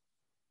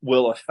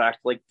will affect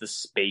like the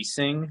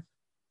spacing.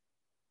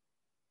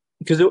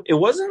 Because it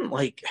wasn't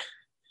like,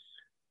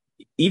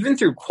 even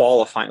through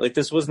qualifying, like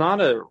this was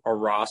not a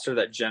roster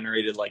that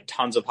generated like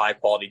tons of high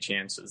quality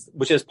chances,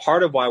 which is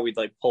part of why we'd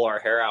like pull our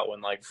hair out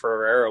when like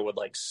Ferreira would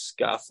like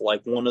scuff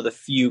like one of the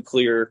few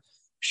clear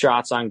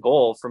shots on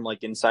goal from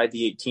like inside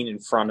the 18 in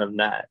front of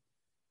net.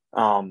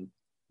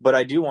 But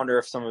I do wonder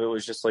if some of it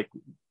was just like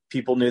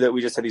people knew that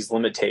we just had these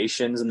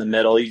limitations in the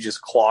middle. You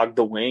just clogged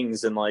the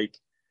wings and like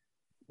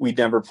we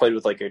never played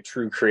with like a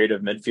true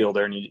creative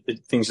midfielder and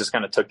things just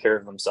kind of took care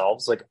of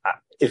themselves. Like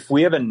if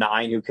we have a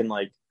 9 who can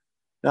like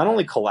not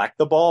only collect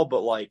the ball,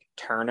 but like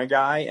turn a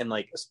guy and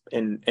like,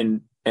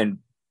 and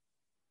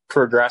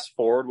progress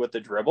forward with the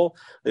dribble,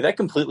 like that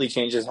completely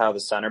changes how the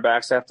center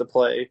backs have to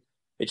play.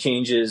 It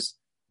changes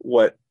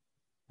we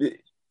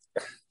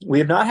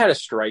have not had a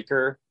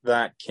striker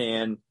that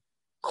can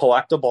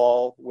collect a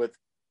ball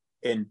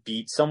and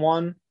beat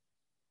someone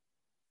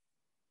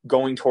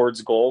going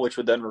towards goal, which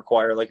would then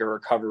require like a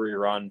recovery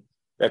run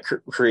that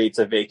creates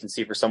a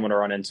vacancy for someone to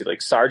run into.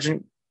 Like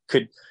Sargent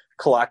could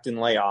collect and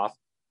lay off.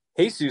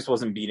 Jesus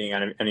wasn't beating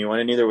anyone,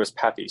 and neither was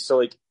Pepe. So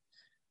like,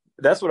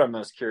 that's what I'm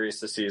most curious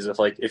to see is if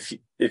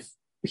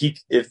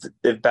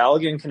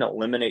Balogun can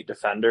eliminate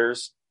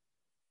defenders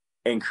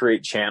and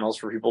create channels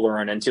for people to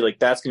run into, like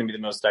that's going to be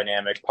the most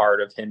dynamic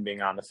part of him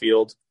being on the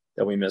field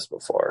that we missed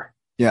before.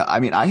 Yeah, I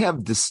mean, I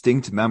have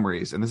distinct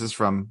memories, and this is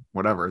from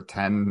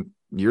 10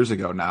 years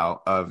ago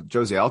now, of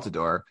Jose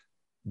Altidore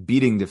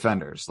beating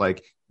defenders,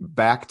 like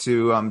back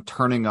to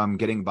turning them,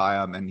 getting by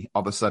them, and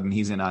all of a sudden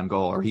he's in on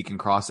goal or he can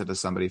cross it to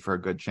somebody for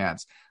a good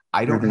chance.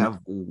 I don't have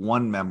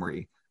one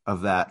memory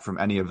of that from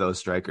any of those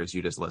strikers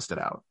you just listed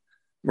out.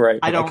 Right.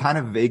 I kind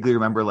of vaguely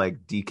remember like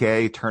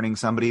DK turning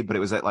somebody, but it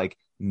was at like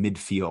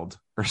midfield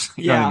or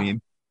something. You know what I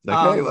mean?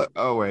 Like, hey, look,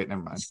 oh wait,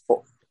 never mind.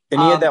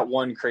 And he had that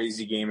one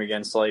crazy game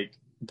against like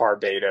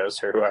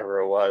Barbados or whoever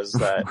it was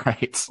that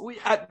right.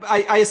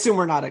 I assume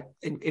we're not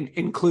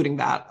including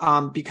that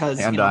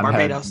because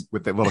Barbados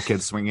with the little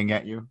kids swinging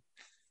at you.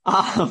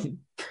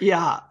 We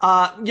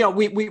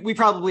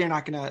probably are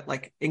not going to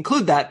like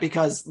include that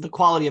because the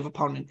quality of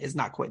opponent is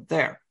not quite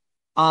there.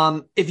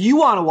 If you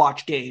want to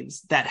watch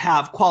games that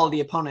have quality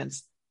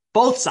opponents,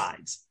 both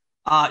sides,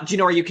 do you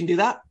know where you can do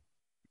that?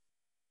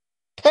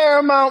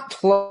 Paramount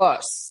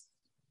Plus.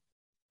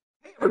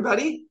 Hey,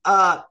 everybody.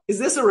 Is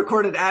this a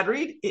recorded ad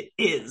read? It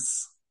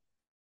is.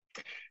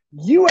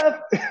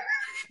 God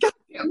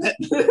Damn it.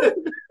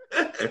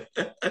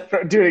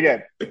 Do it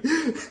again.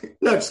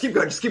 No, just keep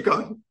going. Just keep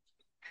going.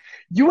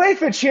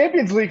 UEFA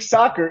Champions League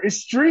Soccer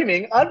is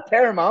streaming on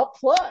Paramount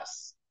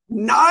Plus.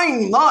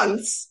 9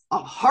 months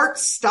of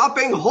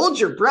heart-stopping,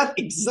 hold-your-breath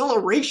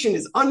exhilaration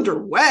is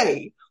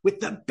underway with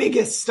the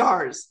biggest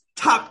stars,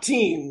 top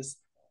teams,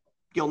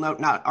 you'll note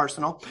not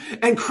Arsenal,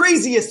 and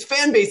craziest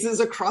fan bases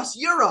across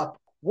Europe.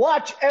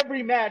 Watch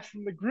every match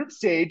from the group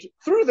stage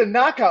through the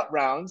knockout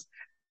rounds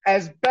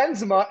as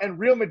Benzema and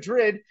Real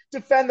Madrid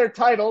defend their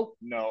title,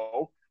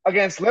 no.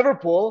 Against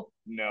Liverpool,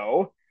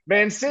 no.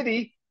 Man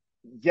City,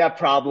 yeah,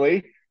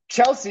 probably.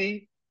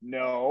 Chelsea,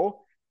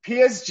 no.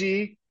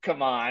 PSG,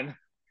 come on.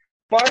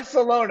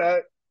 Barcelona,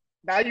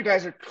 now you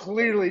guys are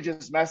clearly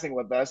just messing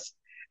with us.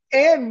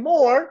 And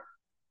more,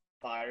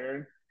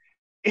 Bayern,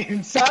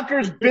 in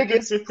soccer's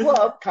biggest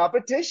club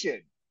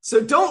competition.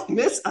 So don't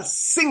miss a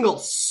single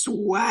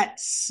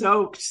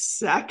sweat-soaked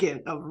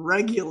second of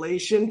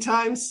regulation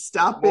time,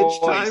 stoppage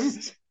time,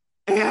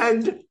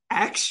 and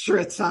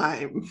extra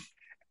time.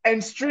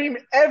 And stream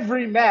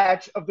every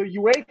match of the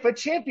UEFA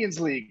Champions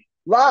League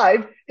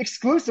live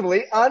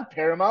exclusively on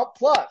Paramount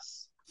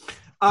Plus.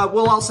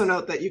 We'll also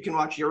note that you can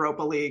watch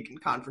Europa League and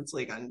Conference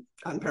League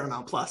on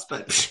Paramount Plus,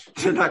 but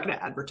they're not going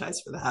to advertise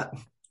for that.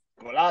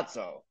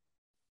 Golazo.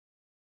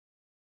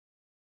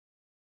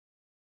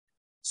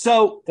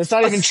 So that's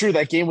not even true.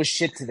 That game was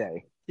shit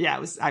today. Yeah,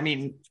 it was. I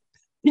mean,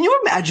 can you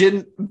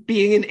imagine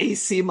being an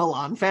AC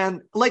Milan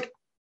fan? Like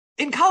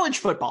in college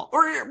football,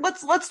 or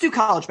let's do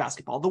college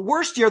basketball. The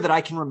worst year that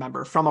I can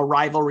remember from a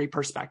rivalry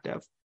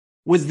perspective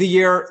was the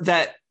year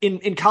that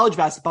in college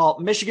basketball,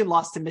 Michigan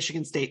lost to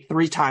Michigan State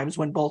 3 times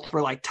when both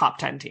were like top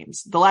 10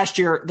 teams. The last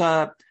year,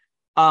 the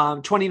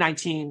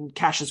 2019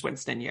 Cassius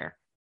Winston year.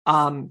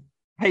 How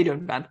you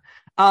doing, Ben?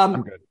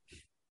 I'm good.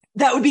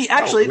 That would be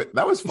actually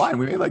that was fine.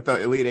 We made like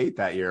the Elite Eight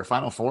that year,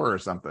 Final Four or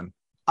something.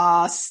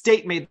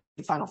 State made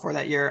the Final Four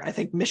that year. I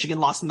think Michigan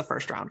lost in the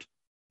first round.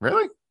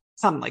 Really?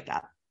 Something like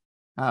that.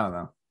 I don't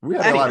know. We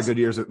had a lot of good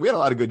years. We had a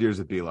lot of good years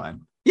at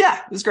Beeline. Yeah,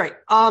 it was great.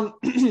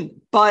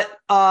 But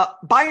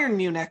Bayern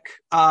Munich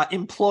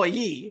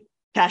employee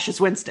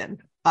Cassius Winston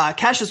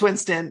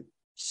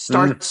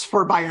starts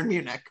for Bayern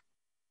Munich.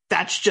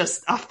 That's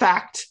just a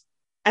fact.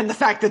 And the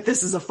fact that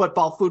this is a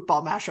football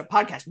mashup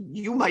podcast,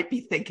 you might be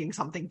thinking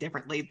something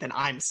differently than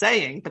I'm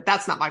saying, but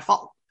that's not my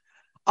fault.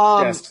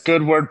 Yes,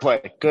 good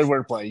wordplay. Good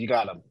wordplay. You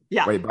got them.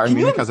 Yeah. Wait, Bayern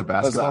Munich has a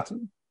basketball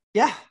team?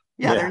 Yeah,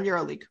 they're in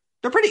EuroLeague.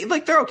 They're pretty,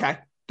 like, they're okay.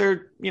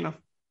 They're,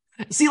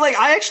 see, like,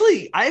 I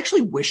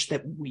actually wish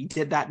that we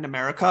did that in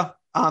America.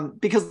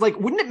 Because, like,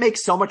 wouldn't it make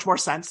so much more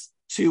sense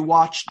to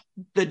watch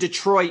the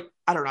Detroit,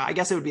 I don't know, I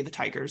guess it would be the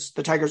Tigers.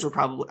 The Tigers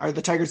are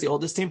the Tigers the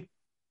oldest team?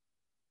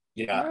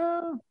 Yeah.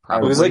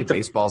 Probably. It was like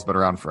baseball's been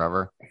around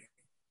forever.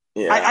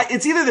 Yeah.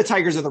 It's either the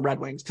Tigers or the Red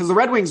Wings, because the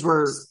Red Wings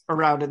were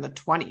around in the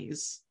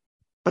 20s,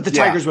 but the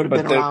Tigers would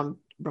have been around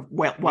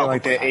well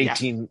like the that,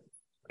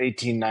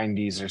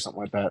 1890s or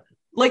something like that.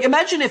 Like,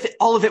 imagine if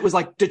all of it was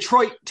like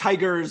Detroit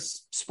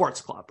Tigers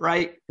Sports Club,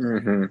 right?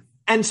 Mm-hmm.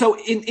 And so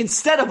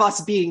instead of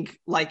us being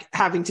like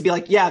having to be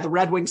like, yeah, the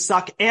Red Wings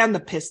suck and the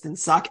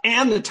Pistons suck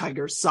and the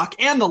Tigers suck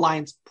and the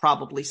Lions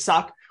probably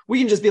suck, we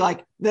can just be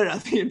like, no,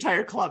 the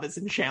entire club is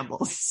in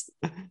shambles.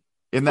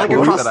 In that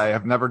book that I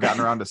have never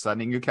gotten around to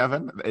sending you,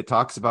 Kevin, it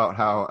talks about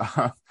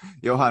how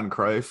Johan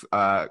Cruyff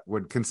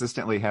would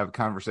consistently have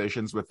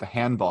conversations with the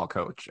handball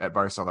coach at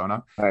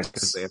Barcelona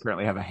because they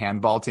apparently have a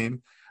handball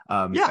team.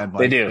 And like,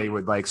 they do. They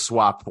would like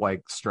swap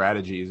like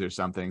strategies or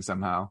something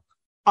somehow.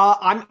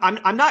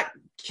 I'm not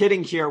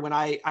kidding here when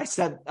I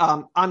said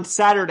on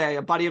Saturday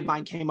a buddy of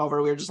mine came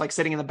over. We were just like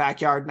sitting in the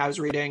backyard and I was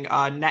reading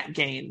Net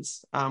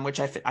Gains, which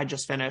I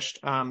just finished,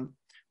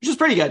 which is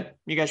pretty good.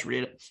 You guys should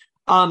read it.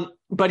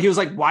 But he was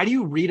like, why do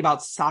you read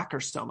about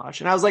soccer so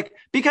much? And I was like,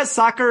 because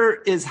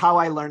soccer is how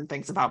I learn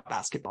things about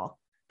basketball.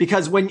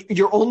 Because when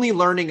you're only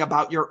learning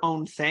about your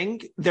own thing,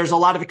 there's a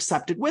lot of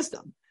accepted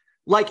wisdom.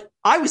 Like,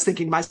 I was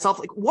thinking to myself,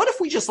 like, what if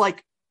we just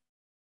like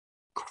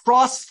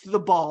crossed the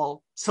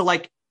ball to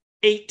like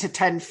 8 to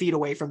 10 feet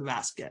away from the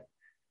basket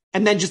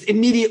and then just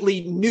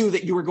immediately knew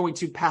that you were going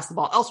to pass the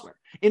ball elsewhere?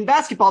 In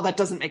basketball, that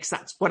doesn't make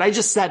sense. What I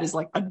just said is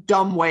like a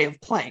dumb way of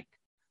playing.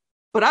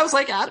 But I was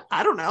like,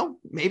 I don't know.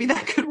 Maybe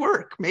that could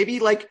work. Maybe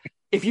like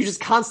if you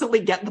just constantly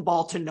get the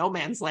ball to no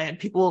man's land,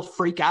 people will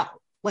freak out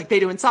like they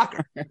do in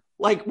soccer.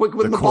 Like when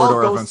the ball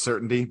corridor goes, of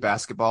uncertainty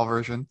basketball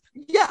version.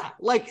 Yeah.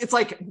 Like it's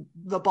like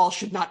the ball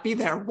should not be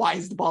there. Why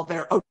is the ball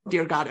there? Oh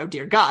dear God. Oh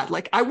dear God.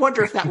 Like I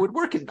wonder if that would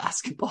work in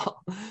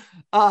basketball.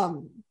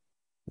 But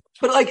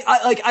like,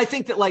 I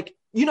think that like,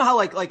 you know how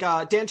like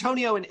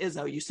D'Antonio and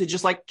Izzo used to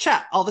just like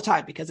chat all the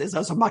time because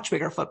Izzo's a much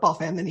bigger football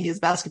fan than he is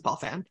basketball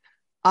fan.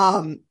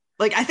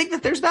 Like, I think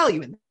that there's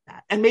value in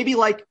that. And maybe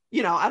like,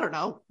 I don't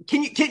know.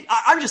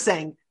 I'm just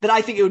saying that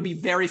I think it would be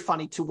very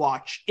funny to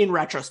watch in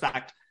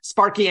retrospect,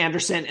 Sparky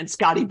Anderson and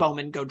Scotty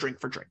Bowman go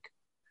drink for drink.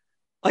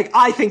 Like,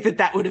 I think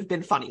that would have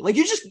been funny. Like,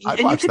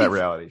 I'd watch that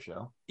reality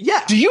show.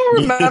 Yeah. Do you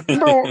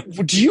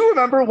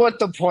remember what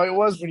the point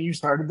was when you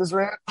started this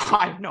rant?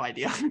 I have no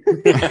idea.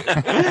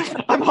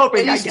 I'm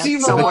hoping I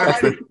get somewhere. I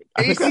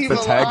think that's the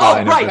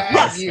tagline. Oh,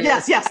 right.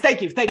 Yes.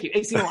 Thank you.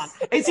 AC Milan.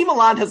 AC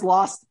Milan has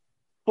lost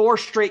 4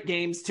 straight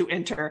games to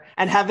Inter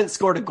and haven't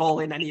scored a goal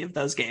in any of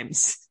those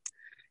games.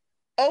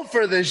 Oh,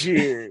 for this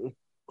year.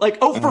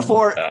 Like 0 for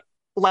 4,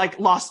 like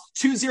lost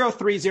 2-0,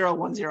 3-0,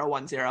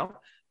 1-0, 1-0.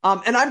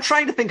 And I'm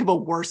trying to think of a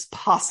worst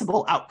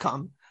possible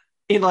outcome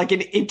in like an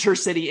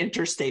intercity,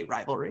 interstate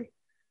rivalry.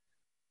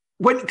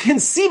 When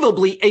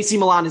conceivably AC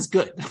Milan is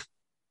good,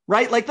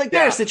 right? Like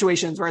there are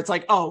situations where it's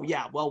like, oh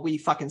yeah, well, we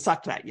fucking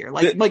sucked that year.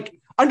 Like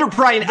under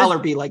Brian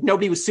Ellerby, like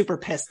nobody was super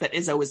pissed that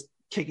Izzo was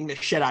kicking the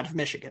shit out of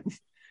Michigan.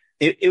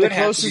 The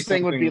closest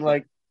thing would be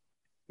like,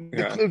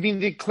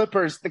 the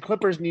Clippers. The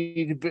Clippers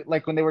needed to be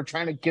like when they were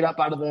trying to get up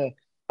out of the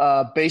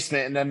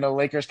basement, and then the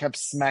Lakers kept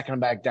smacking them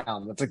back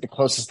down. That's like the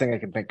closest thing I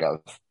can think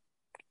of.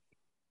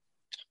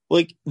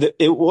 Like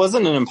it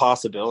wasn't an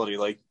impossibility.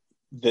 Like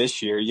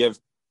this year, you have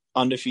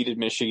undefeated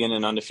Michigan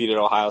and undefeated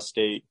Ohio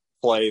State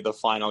play the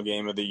final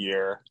game of the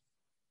year.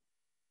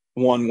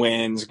 One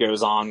wins,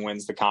 goes on,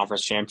 wins the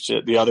conference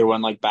championship. The other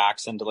one like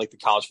backs into like the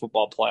college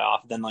football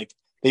playoff. Then like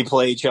they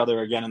play each other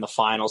again in the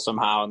final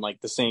somehow, and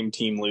like the same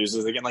team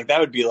loses again. Like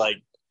that would be like,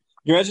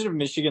 you imagine if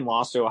Michigan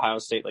lost to Ohio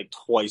State like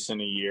twice in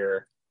a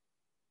year.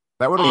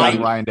 That would have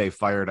gotten Ryan Day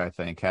fired, I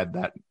think, had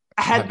that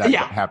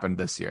happened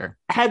this year.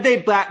 Had they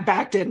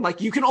backed in,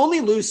 like you can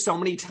only lose so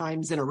many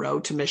times in a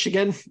row to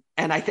Michigan,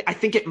 and I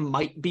think it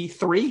might be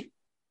 3.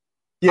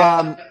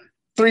 Yeah,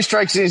 3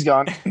 strikes, he's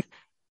gone.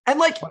 And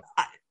like,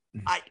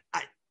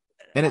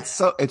 and it's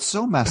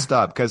so messed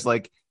up because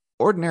like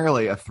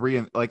ordinarily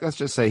let's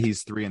just say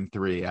he's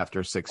 3-3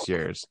 after 6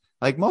 years.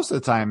 Like most of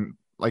the time,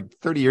 like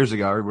 30 years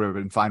ago, we would have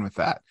been fine with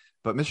that.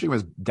 But Michigan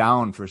was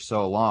down for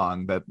so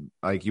long that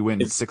like you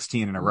win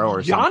 16 in a row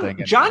or something.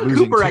 John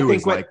Cooper, I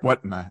think,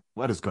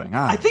 what is going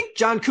on? I think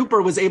John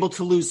Cooper was able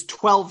to lose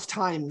 12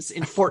 times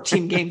in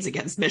 14 games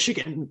against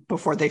Michigan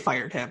before they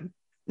fired him.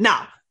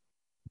 Now,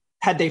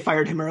 had they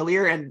fired him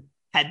earlier and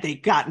had they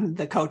gotten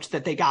the coach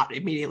that they got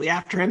immediately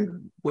after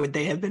him, would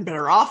they have been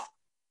better off?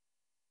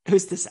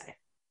 Who's to say?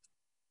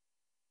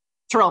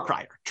 Terrell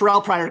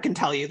Pryor can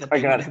tell you that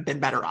they would have been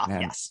better off.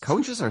 Man, yes.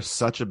 Coaches are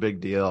such a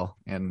big deal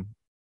in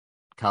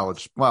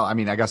college. Well, I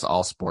mean, I guess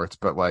all sports,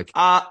 but look.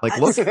 Well,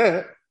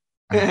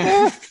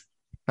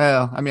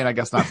 I mean, I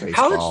guess not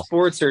baseball. College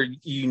sports are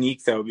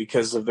unique though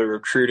because of the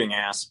recruiting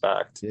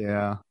aspect.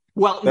 Yeah.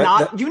 Well,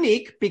 not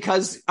unique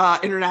because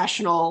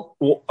international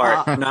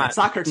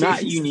soccer teams.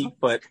 Not unique,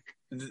 but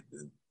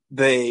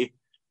they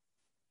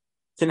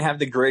can have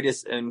the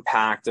greatest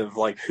impact of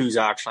like who's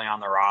actually on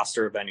the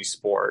roster of any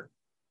sport.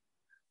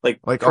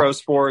 Like pro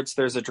sports,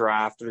 there's a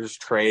draft, there's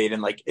trade,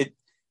 and like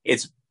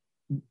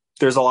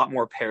there's a lot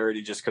more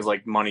parity just because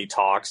like money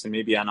talks, and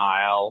maybe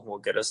NIL will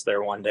get us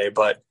there one day.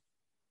 But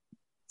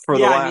for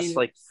the last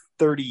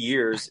 30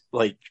 years,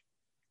 like,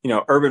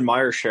 Urban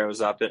Meyer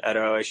shows up at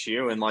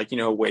OSU and like,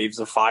 waves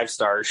of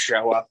 5-stars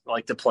show up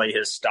like to play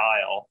his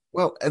style.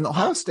 Well, and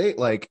Ohio State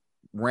like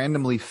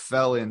randomly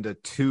fell into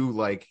 2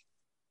 like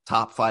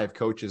top 5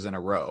 coaches in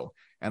a row.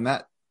 And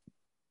that,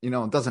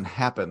 it doesn't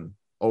happen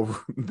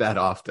over that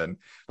often.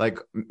 Like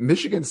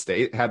Michigan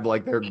State had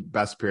like their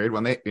best period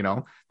when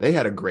they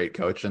had a great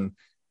coach, and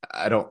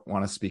I don't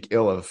want to speak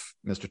ill of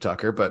Mr.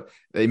 Tucker, but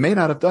they may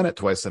not have done it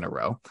twice in a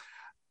row.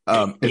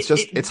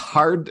 It's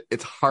hard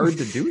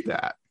to do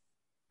that.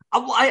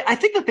 I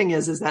think the thing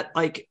is that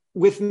like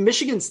with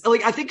Michigan's,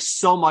 like I think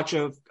so much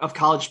of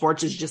college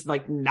sports is just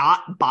like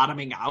not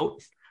bottoming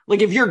out.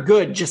 Like if you're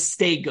good, just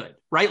stay good,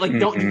 right? Like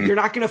you're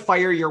not going to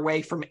fire your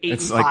way from 8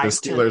 it's and like 5 the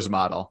Steelers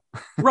model.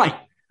 Right.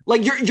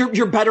 Like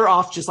you're better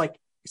off just like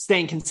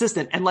staying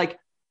consistent. And like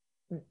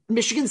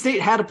Michigan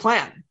State had a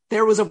plan.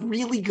 There was a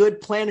really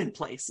good plan in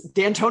place.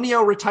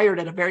 D'Antonio retired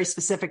at a very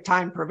specific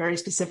time for a very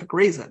specific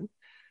reason.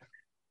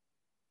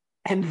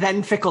 And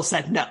then Fickle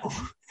said no.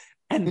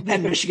 And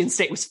then Michigan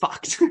State was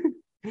fucked.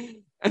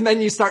 And then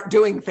you start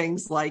doing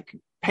things like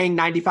paying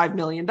 $95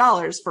 million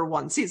for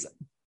one season,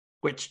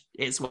 which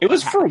is what it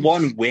was happened. For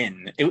one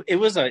win.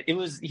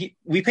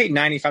 We paid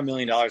 $95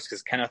 million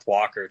because Kenneth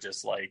Walker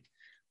just like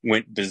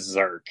went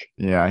berserk.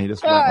 Yeah, he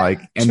just went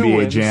like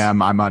NBA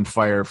Jam. I'm on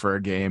fire for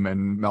a game,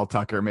 and Mel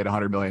Tucker made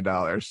 $100 million.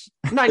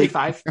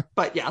 95,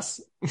 but yes,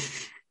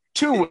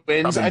 2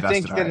 wins. I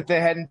think that if they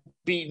hadn't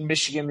beaten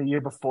Michigan the year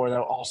before,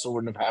 that also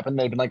wouldn't have happened.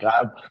 They'd been like,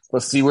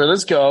 let's see where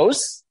this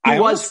goes. He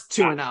was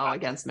 2-0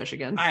 against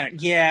Michigan. But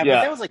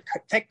that was like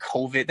that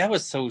COVID. That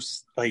was so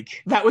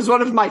like that was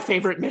one of my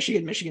favorite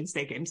Michigan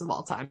State games of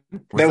all time.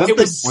 It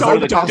was so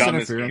the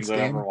dumbest games I've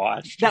ever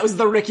watched. That was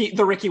the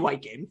Ricky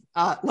White game.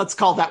 Let's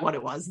call that what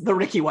it was. The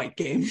Ricky White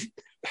game.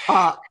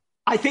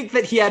 I think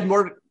that he had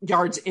more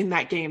yards in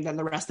that game than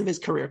the rest of his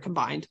career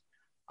combined.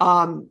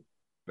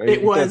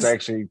 It was that's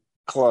actually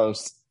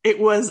close. It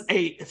was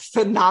a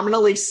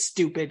phenomenally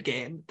stupid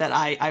game that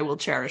I will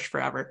cherish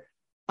forever.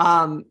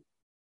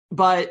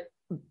 But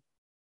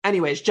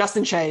anyways,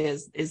 Justin Shea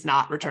is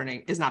not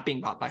returning, is not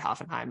being bought by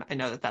Hoffenheim. I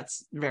know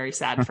that's very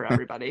sad for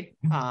everybody.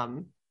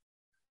 That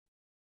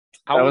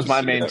was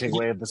my main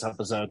takeaway of this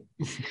episode.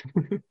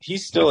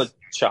 He's still a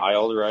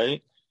child,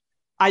 right?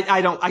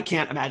 I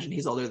can't imagine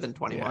he's older than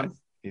 21.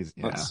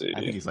 Yeah, I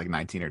think he's like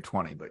 19 or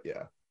 20, but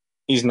yeah.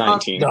 He's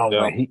 19. No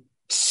way.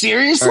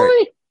 Seriously?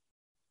 Right.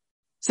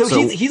 So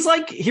he's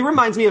like, he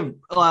reminds me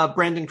of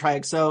Brandon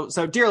Craig. So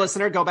dear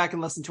listener, go back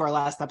and listen to our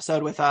last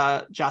episode with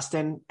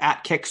Justin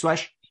at Kick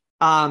Swish,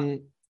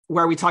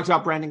 where we talked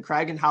about Brandon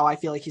Craig and how I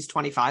feel like he's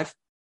 25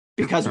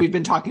 because we've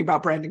been talking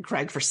about Brandon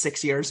Craig for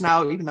 6 years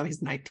now, even though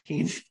he's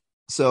 19.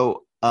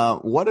 So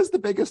what is the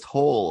biggest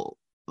hole,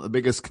 the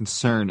biggest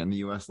concern in the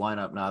U.S.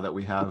 lineup now that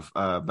we have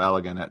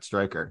Balogun at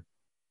striker?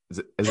 Is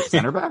it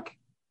center back?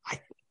 I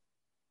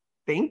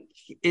think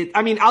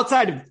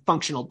outside of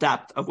functional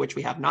depth, of which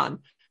we have none.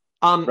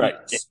 Right.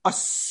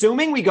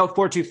 Assuming we go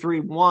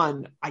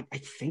 4-2-3-1, I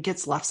think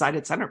it's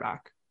left-sided center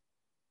back,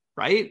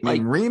 right? I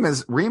mean, Ream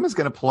is going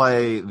to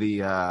play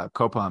the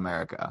Copa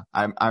America.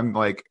 I'm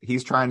like,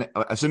 he's trying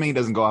to, assuming he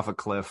doesn't go off a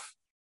cliff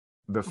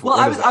before.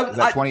 Well, is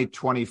that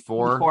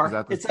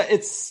 2024?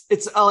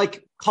 It's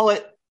like, call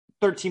it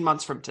 13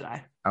 months from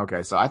today.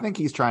 Okay, so I think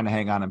he's trying to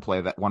hang on and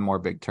play that one more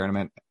big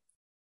tournament.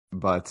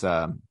 But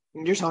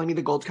you're telling me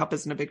the Gold Cup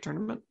isn't a big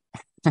tournament?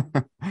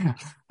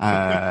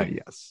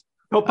 Yes.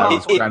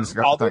 Trying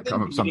to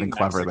come up with something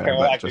clever there,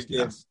 but just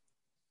yes.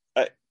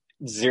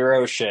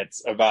 Zero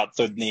shits about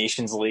the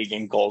Nations League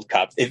and Gold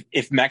Cup.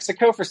 If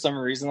Mexico for some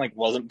reason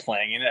wasn't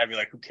playing in it, I'd be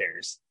like, who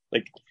cares?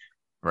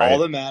 All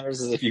that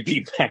matters is if you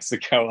beat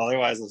Mexico.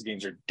 Otherwise, those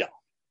games are dumb.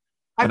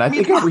 And I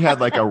think if we had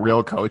a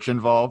real coach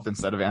involved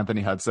instead of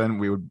Anthony Hudson,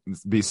 we would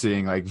be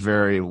seeing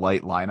very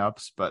light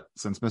lineups. But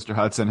since Mr.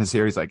 Hudson is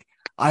here, he's like,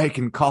 I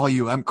can call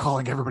you. I'm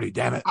calling everybody.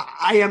 Damn it!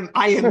 I am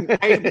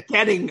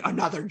getting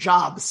another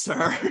job,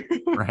 sir.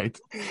 Right?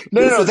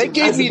 No. They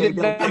gave me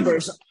the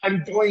numbers.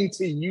 I'm going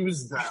to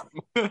use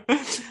them.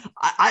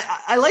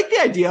 I like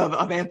the idea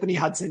of Anthony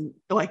Hudson,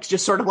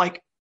 just sort of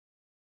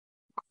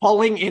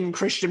calling in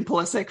Christian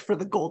Pulisic for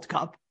the Gold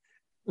Cup.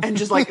 And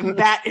just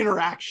that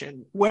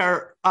interaction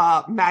where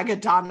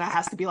Magadona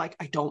has to be like,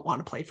 I don't want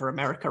to play for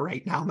America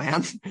right now,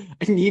 man.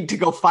 I need to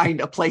go find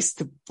a place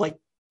to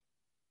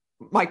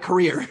my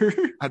career.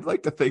 I'd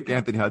like to think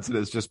Anthony Hudson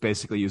is just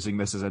basically using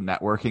this as a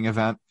networking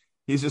event.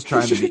 He's just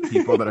trying to meet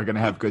people that are going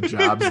to have good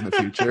jobs in the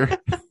future.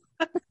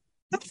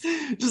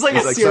 Just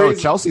a series. So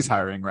Chelsea's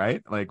hiring,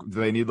 right? Do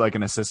they need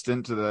an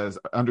assistant to the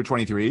under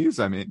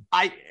 23s? I mean,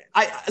 I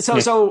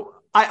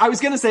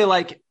was going to say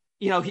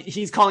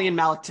he's calling in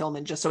Malik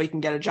Tillman just so he can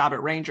get a job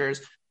at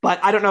Rangers.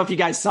 But I don't know if you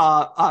guys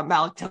saw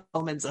Malik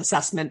Tillman's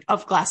assessment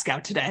of Glasgow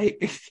today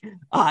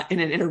in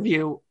an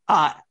interview.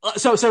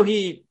 So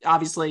he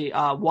obviously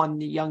won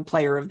the Young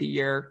Player of the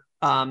Year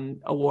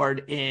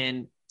award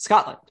in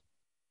Scotland.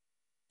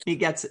 He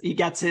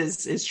gets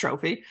his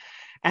trophy.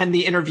 And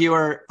the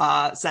interviewer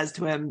says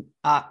to him,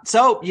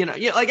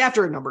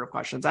 after a number of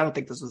questions, I don't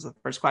think this was the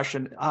first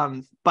question,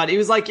 but he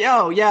was like,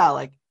 yo,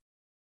 yeah,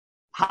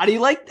 how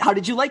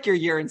did you like your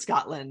year in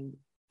Scotland?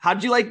 How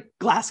did you like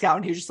Glasgow?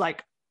 And he was just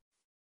like,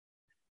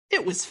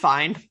 it was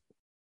fine.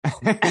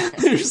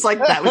 They're just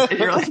that was it.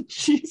 You're like,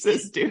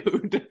 Jesus,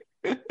 dude.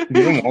 Better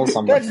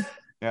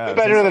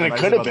than it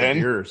could have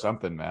been. Or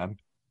something, man.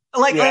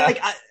 One of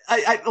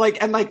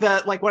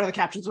the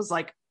captions was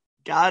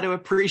got to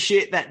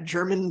appreciate that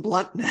German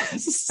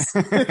bluntness.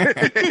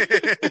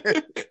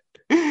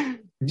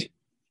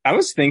 I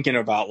was thinking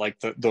about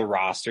the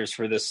rosters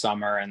for this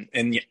summer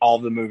and all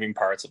the moving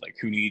parts of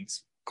who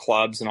needs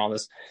clubs and all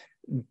this.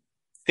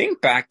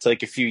 Think back to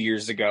a few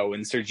years ago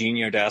when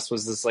Serginho Dest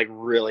was this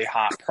really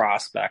hot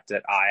prospect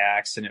at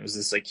Ajax, and it was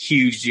this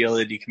huge deal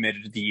that he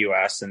committed to the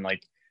US, and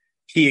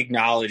he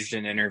acknowledged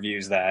in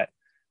interviews that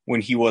when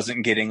he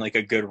wasn't getting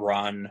a good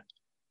run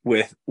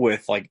with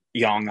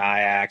young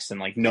Ajax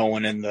and no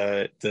one in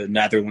the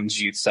Netherlands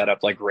youth setup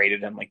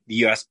rated him,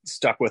 the US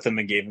stuck with him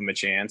and gave him a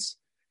chance.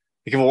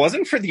 If it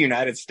wasn't for the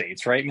United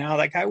States right now,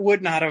 that guy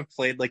would not have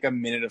played a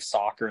minute of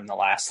soccer in the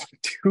last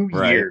 2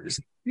 years.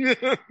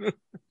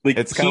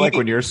 It's kind of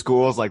when your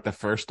school is the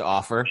first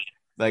offer.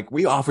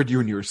 We offered you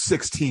when you were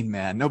 16,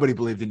 man. Nobody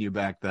believed in you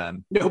back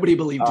then. Nobody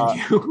believed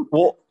in you.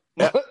 Well,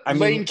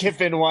 Lane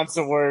Kiffin wants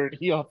a word.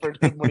 He offered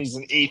him when he's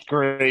in 8th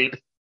grade.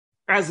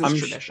 As is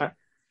tradition.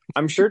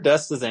 I'm sure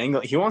Dest is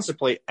angling. He wants to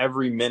play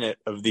every minute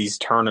of these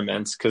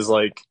tournaments because,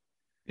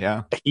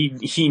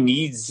 he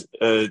needs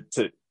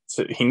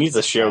he needs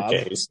a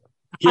showcase.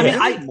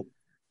 Yeah.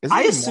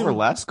 I assume more or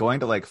less going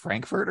to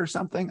Frankfurt or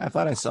something. I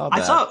thought I saw that.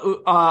 I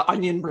saw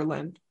Union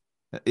Berlin.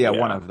 Yeah,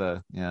 one of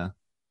the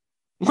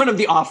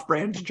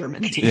off-brand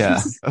German teams.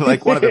 Yeah,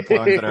 one of the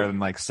ones that are in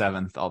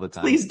 7th all the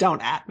time. Please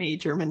don't at me,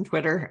 German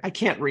Twitter. I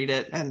can't read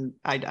it, and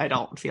I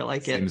don't feel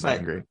like it. Seems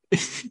angry.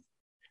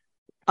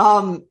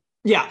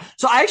 Yeah.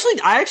 So I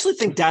actually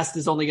think Dest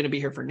is only going to be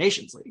here for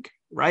Nations League,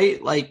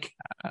 right?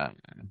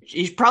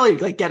 He's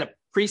probably get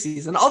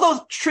preseason.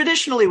 Although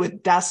traditionally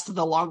with Dest,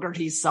 the longer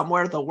he's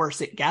somewhere, the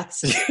worse it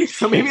gets.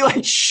 So maybe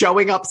like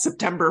showing up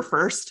September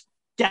 1st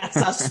gets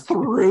us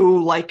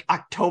through like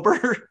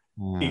October.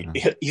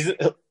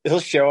 He'll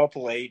show up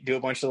late, do a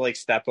bunch of like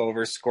step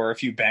overs, score a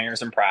few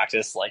bangers in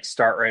practice, like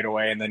start right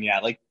away, and then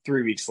like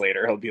 3 weeks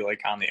later he'll be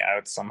like on the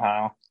outs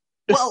somehow.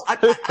 Well, I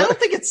don't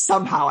think it's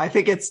somehow. I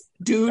think it's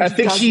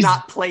does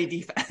not play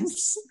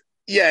defense.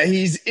 Yeah,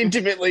 he's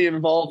intimately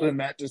involved in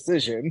that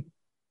decision.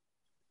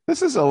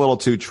 This is a little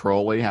too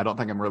trolly. I don't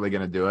think I'm really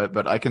going to do it,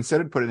 but I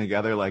considered putting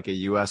together like a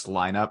U.S.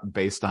 lineup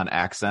based on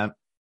accent.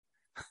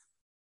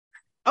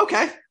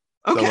 Okay.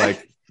 So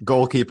like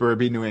goalkeeper would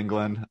be New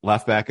England,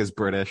 left back is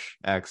British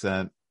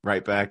accent,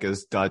 right back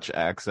is Dutch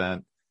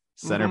accent,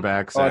 center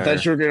backs are... I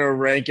thought you were going to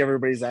rank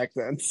everybody's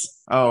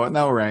accents. Oh,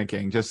 no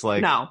ranking, just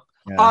like... No.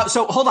 Yeah.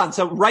 So hold on.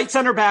 So right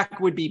center back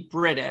would be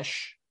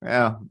British.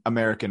 Yeah,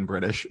 American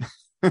British.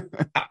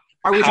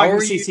 Are we talking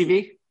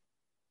CCV?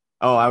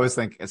 Oh, I was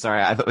thinking. Sorry,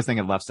 I was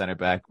thinking left center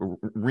back.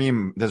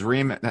 Reem has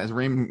Reem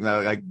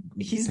like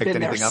he's picked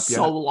been there anything up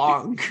so yet?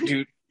 long,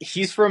 dude.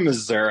 He's from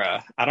Missouri.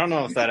 I don't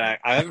know if I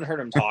haven't heard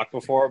him talk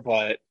before,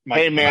 but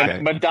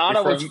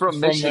Madonna was from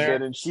Michigan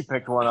there. And she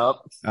picked one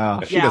up.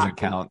 Oh, she doesn't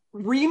count.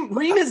 Reem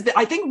is.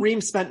 I think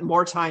Reem spent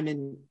more time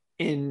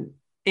in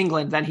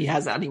England than he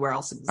has anywhere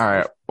else in his life. All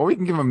right, well, we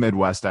can give him a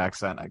Midwest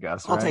accent, I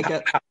guess. I'll take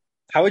it.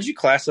 How would you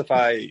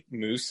classify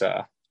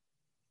Musa?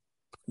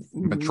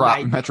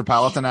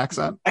 Metropolitan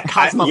accent? A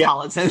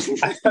cosmopolitan.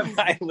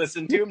 I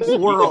listened to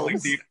him. World.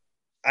 Like, dude,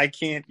 I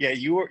can't. Yeah,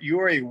 you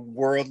are a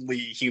worldly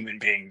human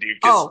being, dude.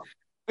 Oh.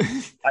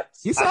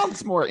 He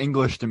sounds more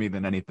English to me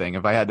than anything,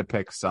 if I had to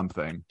pick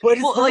something. But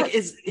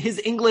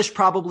his English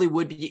probably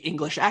would be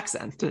English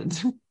accented.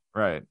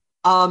 Right.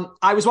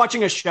 I was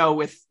watching a show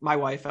with my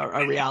wife,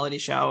 a reality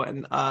show,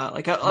 and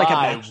my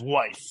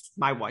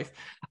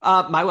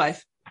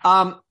wife.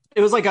 It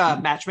was like a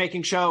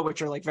matchmaking show,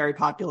 which are like very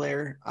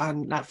popular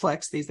on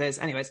Netflix these days.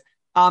 Anyways,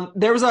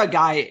 there was a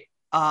guy,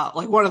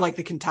 like one of like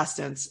the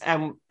contestants,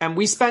 and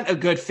we spent a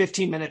good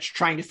 15 minutes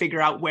trying to figure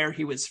out where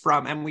he was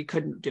from, and we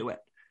couldn't do it.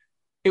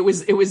 It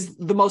was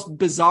the most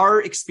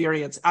bizarre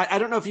experience. I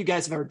don't know if you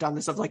guys have ever done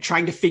this of like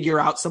trying to figure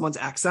out someone's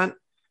accent,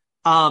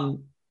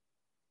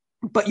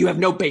 but you have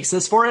no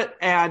basis for it,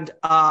 and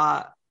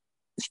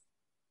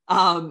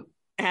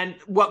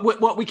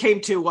what we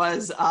came to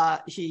was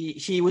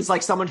he was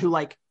like someone who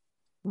like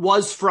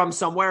was from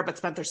somewhere but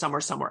spent their summer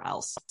somewhere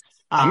else.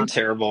 I'm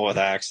terrible with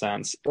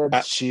accents.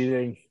 That's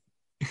cheating.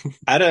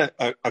 I had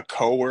a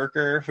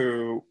coworker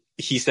who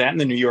he sat in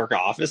the New York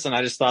office, and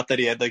I just thought that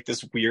he had like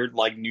this weird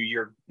like New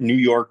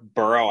York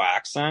borough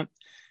accent,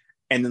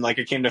 and then like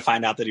I came to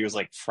find out that he was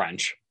like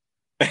French.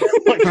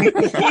 like,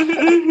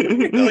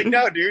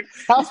 no, dude,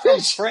 he's from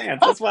France.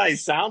 That's why he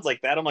sounds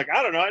like that. I'm like,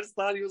 I don't know. I just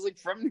thought he was like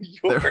from New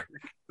York.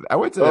 I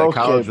went to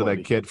college with a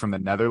kid from the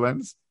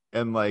Netherlands,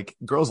 and like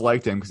girls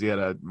liked him because he had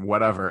a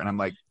whatever. And I'm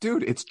like,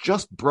 dude, it's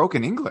just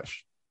broken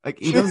English. Like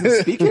he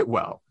doesn't speak it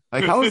well.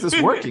 Like, how is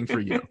this working for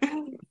you?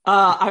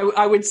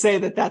 I would say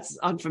that that's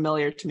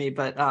unfamiliar to me,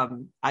 but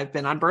I've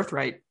been on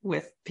Birthright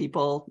with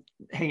people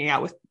hanging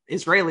out with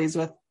Israelis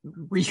with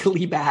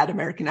really bad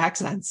American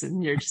accents,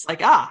 and you're just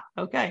like,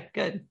 okay,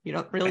 good. You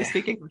don't really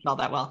speak English all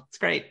that well. It's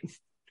great.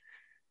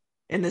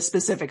 In this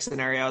specific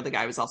scenario, the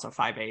guy was also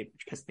 5'8",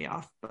 which pissed me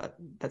off, but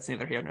that's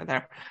neither here nor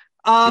there.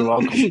 I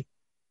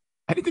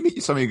need to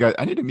meet some of you guys.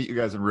 I need to meet you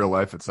guys in real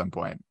life at some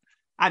point.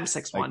 I'm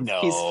 6'1". Like,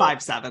 no. He's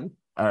 5'7".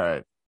 All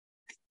right.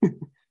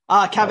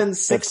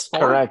 Kevin's 6'4".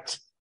 Correct.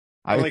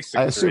 I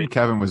assumed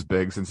Kevin was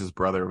big since his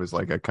brother was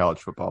like a college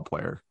football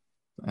player.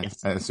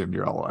 I assumed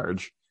you're all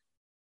large.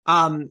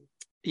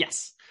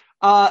 Yes.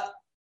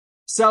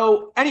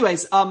 So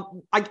anyways,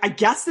 I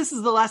guess this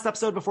is the last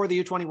episode before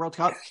the U20 World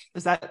Cup.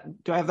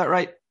 Do I have that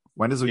right?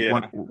 When does the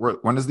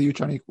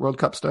U20 World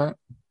Cup start?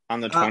 On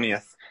the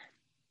 20th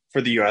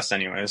for the US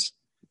anyways.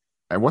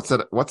 And what's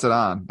it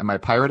on? Am I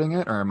pirating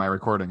it or am I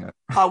recording it?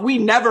 We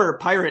never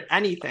pirate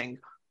anything,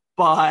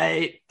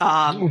 but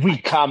we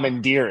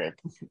commandeer it.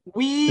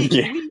 We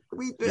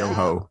Yo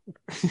ho.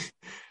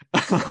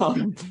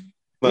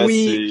 Let's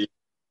see.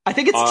 I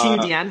think it's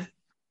TUDN.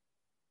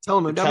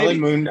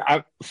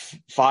 Telemundo.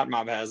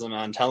 FOTMOB has them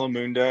on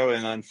Telemundo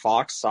and then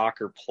Fox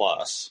Soccer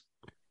Plus.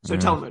 So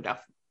Telemundo,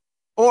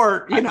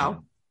 or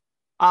privateering.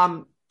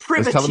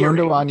 Is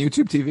Telemundo on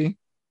YouTube TV?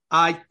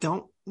 I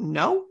don't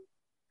know.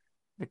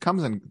 It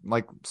comes in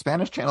like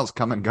Spanish channels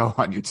come and go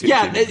on YouTube.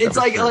 Yeah, it's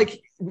like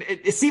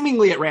it's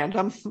seemingly at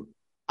random.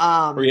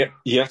 Or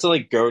you have to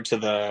like go to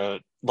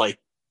the like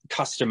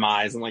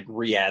customize and like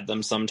re-add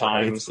them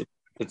sometimes. Right.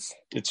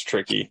 It's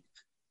tricky.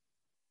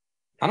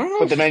 I don't know.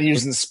 But the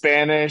menu's in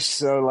Spanish,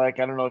 so like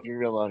I don't know if you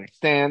really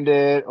understand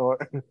it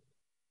or.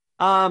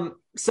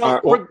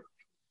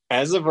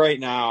 As of right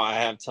now, I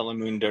have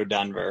Telemundo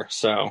Denver,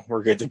 so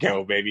we're good to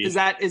go, baby. Is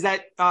that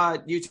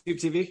YouTube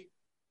TV?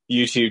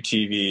 YouTube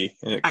TV,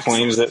 and it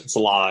claims that it's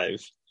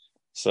live.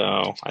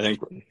 So I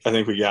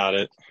think we got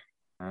it.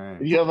 All right.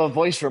 If you have a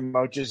voice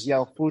remote, just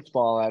yell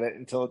football at it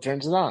until it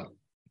turns it on.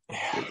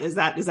 Is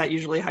that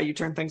usually how you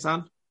turn things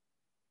on?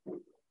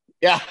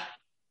 Yeah.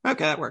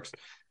 Okay, that works.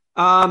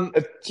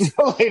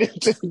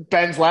 Related to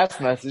Ben's last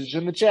message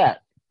in the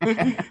chat.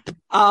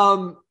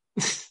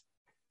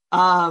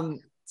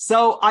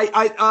 So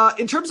I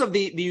in terms of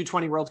the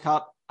U20 World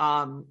Cup,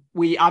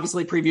 we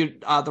obviously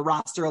previewed the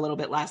roster a little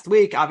bit last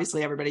week.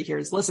 Obviously, everybody here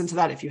has listened to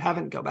that. If you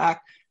haven't, go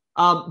back.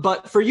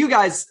 But for you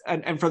guys,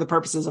 and for the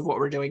purposes of what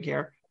we're doing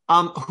here,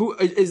 who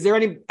is there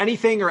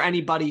anything or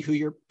anybody who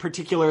you're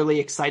particularly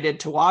excited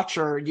to watch,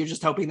 or are you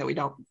just hoping that we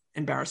don't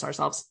embarrass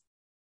ourselves?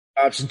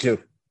 Option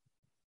 2.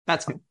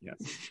 That's fine. Yes.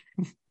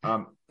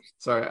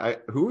 Sorry,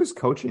 who is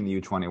coaching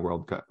the U20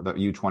 World Cup, the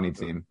U20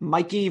 team?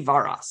 Mikey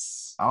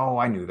Varas. Oh,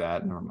 I knew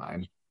that. Never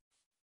mind.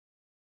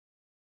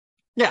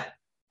 Yeah.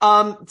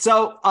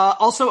 So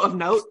also of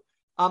note,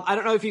 I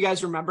don't know if you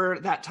guys remember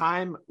that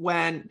time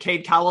when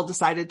Cade Cowell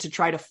decided to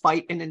try to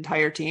fight an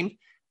entire team,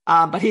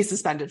 but he's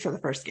suspended for the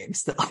first game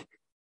still.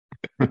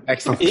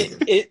 Excellent.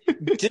 Did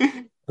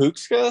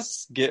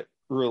Pukskas get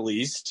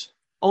released?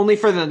 Only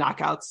for the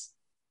knockouts.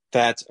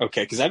 That's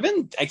okay, because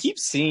I keep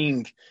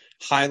seeing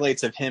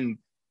highlights of him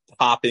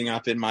popping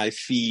up in my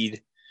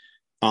feed,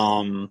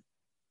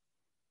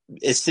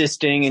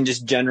 assisting and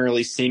just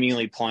generally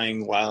seemingly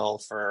playing well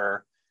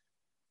for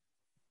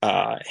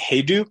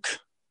Hajduk.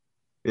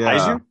 Yeah,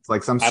 Hajduk? it's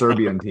like some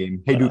Serbian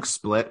team. Hajduk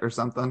Split or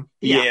something.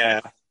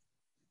 Yeah.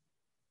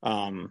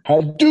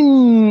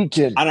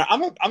 Hadouken.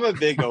 I'm a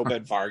big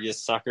Obed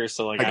Vargas sucker,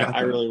 so like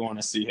I really want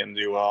to see him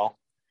do well.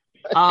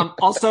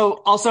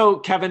 Also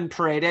Kevin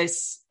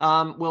Paredes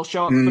will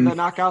show up for the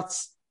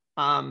knockouts.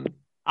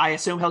 I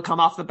assume he'll come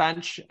off the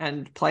bench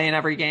and play in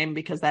every game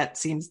because that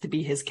seems to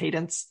be his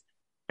cadence.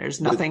 There's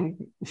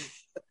nothing.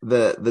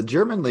 The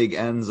German league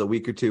ends a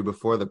week or two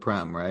before the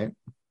Prem, right?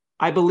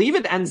 I believe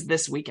it ends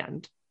this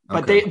weekend,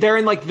 but Okay. they're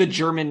in like the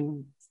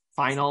German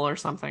final or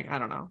something. I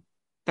don't know.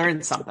 They're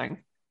in something.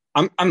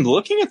 I'm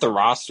looking at the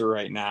roster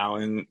right now,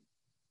 and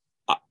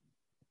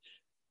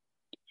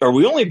are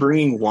we only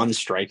bringing one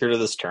striker to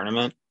this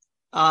tournament?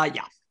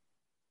 Yeah.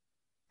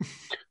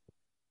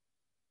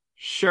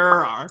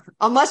 Sure are.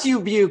 Unless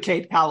you view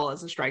Cade Cowell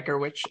as a striker,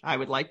 which I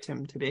would like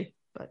him to be.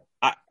 But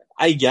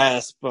I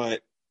guess,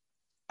 but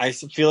I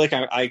feel like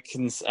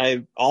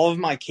all of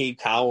my Cade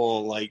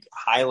Cowell like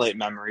highlight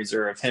memories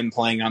are of him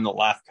playing on the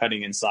left,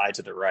 cutting inside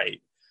to the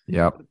right.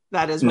 Yep.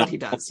 that is what he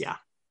does. Yeah.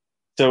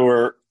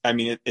 So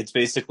it's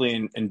basically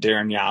in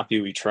Darren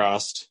Yapi we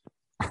trust.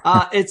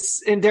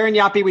 It's in Darren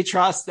Yapi we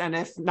trust, and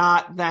if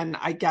not, then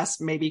I guess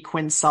maybe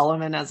Quinn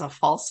Sullivan as a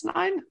false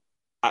nine.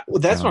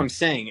 That's what I'm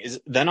saying. Is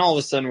then all of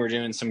a sudden we're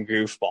doing some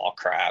goofball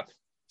crap,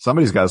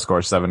 Somebody's got to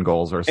score 7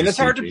 goals versus. and it's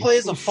hard to CG. play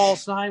as a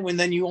false nine when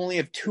then you only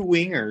have 2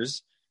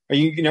 wingers. Are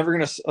you never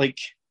gonna like?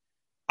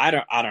 I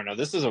don't know.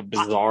 This is a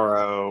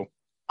bizarro.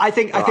 I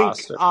think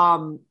roster.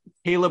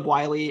 Caleb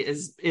Wiley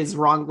is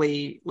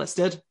wrongly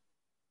listed.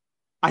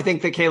 I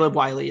think that Caleb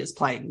Wiley is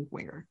playing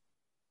winger.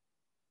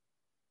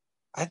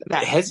 I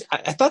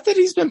thought that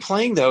he's been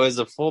playing though as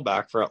a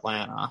fullback for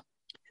Atlanta.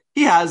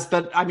 He has,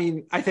 but I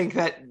mean, I think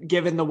that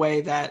given the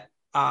way that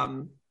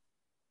fullbacks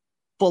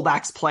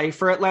play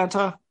for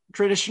Atlanta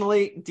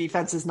traditionally,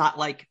 defense is not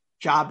like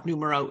job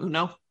numero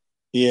uno.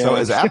 Yeah. So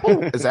is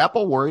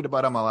Apple worried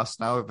about MLS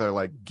now that they're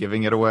like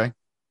giving it away?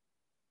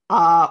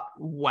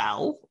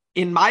 Well,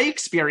 in my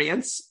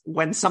experience,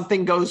 when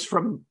something goes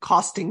from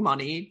costing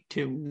money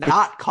to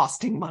not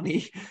costing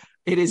money,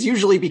 it is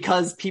usually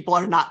because people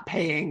are not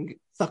paying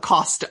the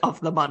cost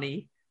of the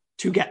money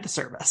to get the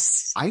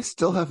service. I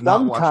still have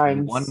not watched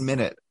 1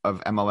 minute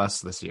of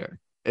MLS this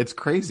year. It's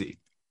crazy.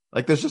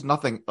 Like there's just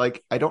nothing.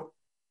 Like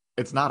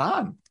it's not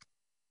on.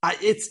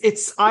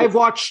 I've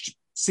watched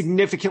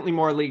significantly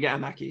more Liga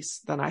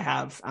MX than I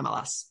have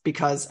MLS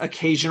because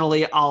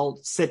occasionally I'll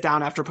sit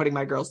down after putting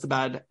my girls to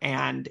bed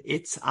and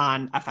it's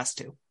on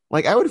FS2.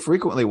 Like I would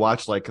frequently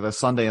watch like the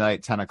Sunday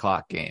night 10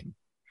 o'clock game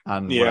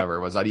on whatever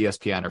it was on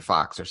ESPN or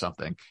Fox or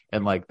something.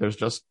 And like, there's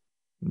just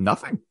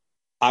nothing.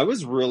 I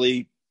was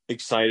really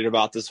excited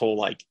about this whole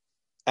like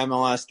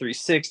MLS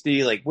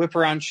 360, like whip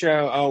around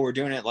show. Oh, we're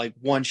doing it like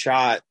one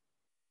shot,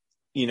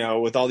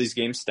 with all these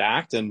games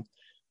stacked. And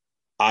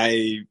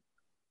I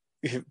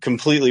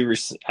completely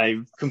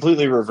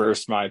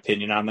reversed my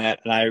opinion on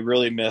that. And I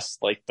really missed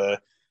like the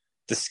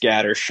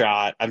scatter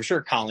shot. I'm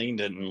sure Colleen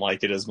didn't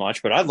like it as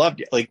much, but I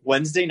loved it. Like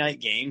Wednesday night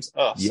games.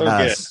 Oh, so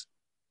good.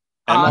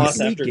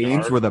 MLS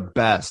games were the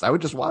best. I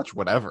would just watch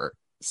whatever.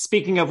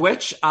 Speaking of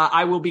which,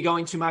 I will be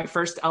going to my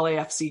first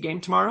LAFC game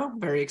tomorrow.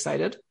 Very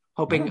excited.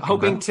 Hoping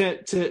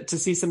to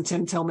see some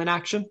Tim Tillman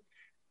action.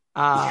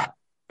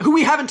 Who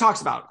we haven't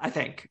talked about, I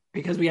think,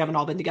 because we haven't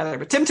all been together.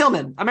 But Tim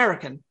Tillman,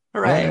 American.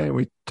 Hooray. Hey,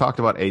 we talked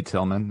about A.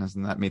 Tillman.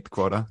 Doesn't that meet the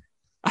quota?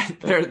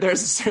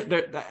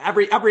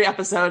 Every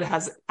episode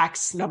has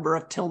X number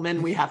of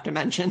Tillman we have to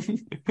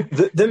mention.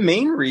 The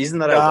main reason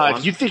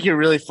that you think you're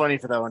really funny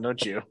for that one,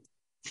 don't you?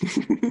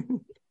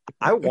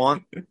 I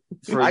want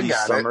for these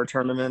summer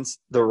tournaments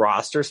the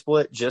roster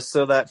split just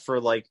so that for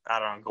like I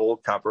don't know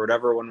Gold Cup or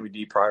whatever when we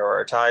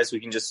deprioritize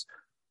we can just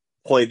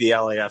play the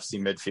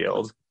LAFC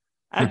midfield.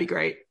 That'd be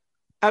great.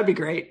 That'd be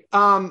great.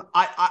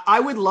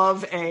 I would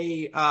love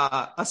a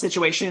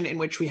situation in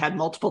which we had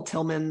multiple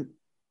Tillsmen.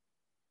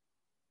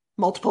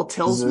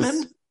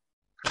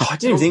 Oh, I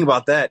didn't even think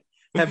about that.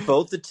 Have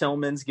both the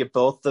Tillmans, get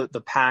both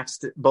the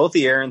Paxton, both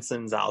the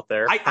Aaronsons out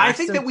there. I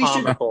think that we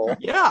should,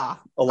 yeah,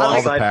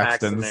 alongside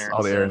Paxtons, Paxton,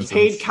 all the Aaronsons.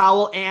 Cade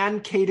Cowell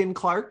and Caden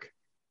Clark.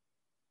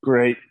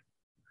 Great.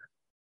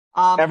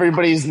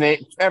 Everybody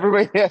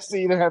has to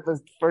either have the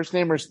first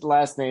name or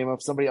last name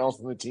of somebody else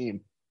on the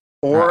team.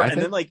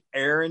 Then like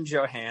Aaron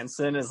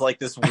Johansson is like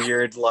this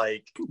weird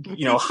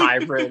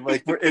hybrid.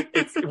 Like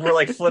we're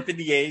like flipping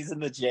the A's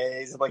and the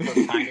J's and like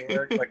the kind of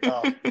work. Like,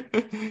 oh.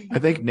 I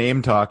think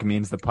name talk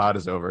means the pod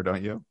is over,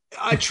 don't you?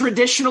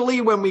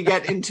 Traditionally, when we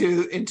get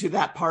into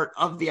that part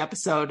of the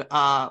episode,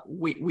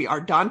 we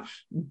are done.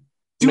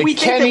 Do we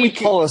think that we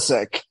can,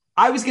 Pulisic?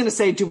 I was going to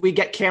say, do we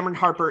get Cameron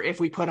Harper if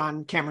we put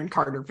on Cameron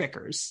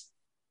Carter-Vickers?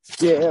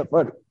 Yeah,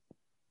 but.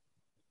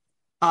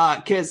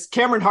 Because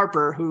Cameron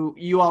Harper, who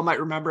you all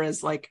might remember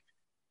as like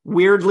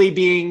weirdly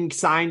being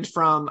signed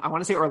from, I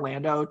want to say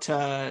Orlando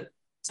to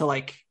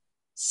like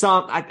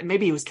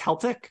maybe he was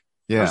Celtic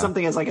or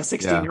something as like a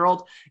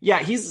 16-year-old. Yeah,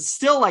 he's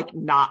still like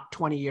not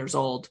 20 years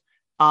old,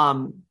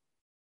 and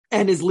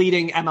is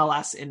leading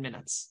MLS in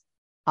minutes.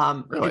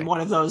 Really? In one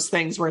of those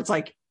things where it's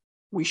like,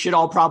 we should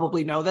all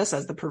probably know this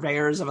as the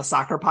purveyors of a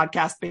soccer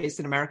podcast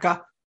based in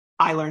America.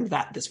 I learned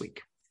that this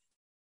week.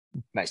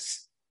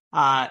 Nice.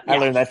 I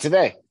learned that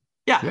today.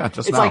 Yeah,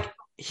 just it's now. like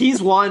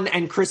he's 1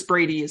 and Chris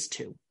Brady is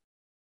 2.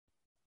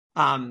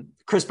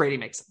 Chris Brady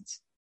makes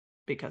sense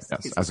because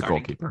he's as a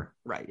goalkeeper,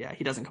 right? Yeah,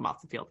 he doesn't come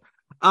off the field.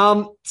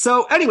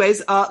 So,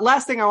 anyways,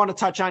 last thing I want to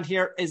touch on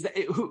here is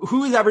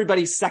who is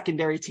everybody's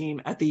secondary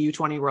team at the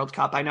U20 World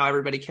Cup? I know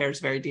everybody cares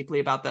very deeply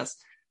about this.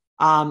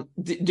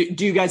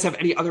 Do you guys have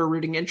any other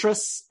rooting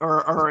interests,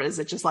 or is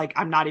it just like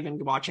I'm not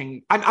even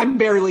watching? I'm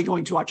barely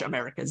going to watch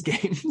America's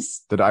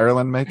games. Did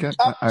Ireland make it?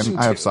 I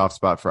have a soft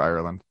spot for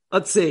Ireland.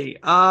 Let's see.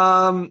 Did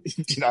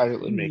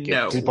Ireland make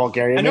it? Did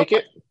Bulgaria make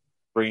it?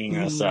 Bringing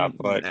us up,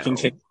 but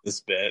continue this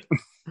bit.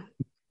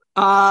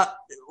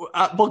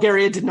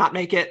 Bulgaria did not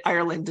make it.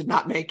 Ireland did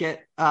not make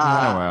it.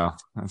 Well,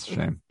 that's a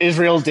shame.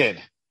 Israel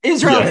did.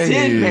 Israel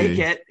did make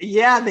it.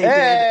 Yeah, they did.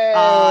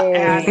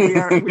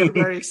 And we are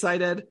very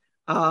excited.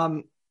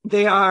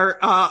 They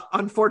are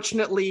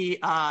unfortunately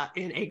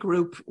in a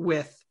group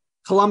with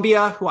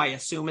Colombia, who I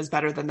assume is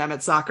better than them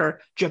at soccer,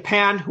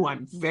 Japan, who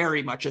I'm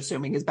very much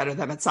assuming is better than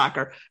them at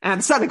soccer,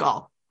 and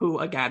Senegal, who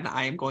again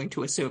I am going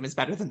to assume is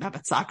better than them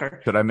at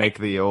soccer. Should I make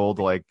the old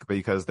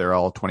because they're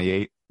all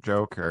 28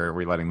 joke, or are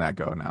we letting that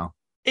go now?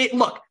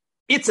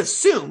 It's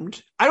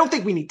assumed. I don't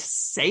think we need to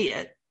say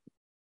it.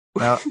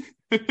 Well,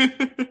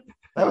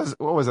 what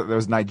was it? There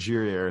was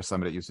Nigeria or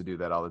somebody that used to do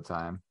that all the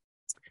time.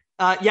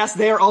 Yes,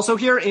 they are also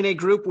here in a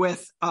group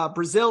with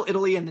Brazil,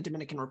 Italy, and the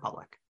Dominican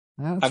Republic.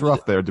 Yeah, it's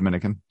rough there,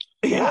 Dominican.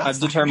 Yeah, I've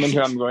determined who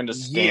I'm going to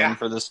stand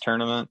for this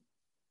tournament.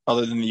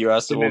 Other than the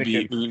U.S., Dominican.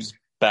 It will be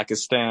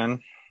Uzbekistan.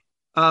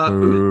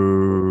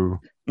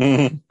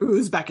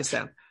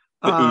 Uzbekistan.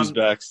 The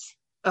Uzbeks.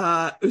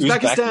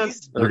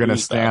 Uzbekistan. We're going to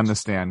stand the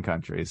stand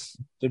countries.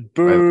 The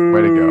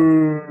way to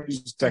go.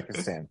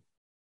 Uzbekistan.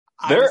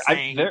 They're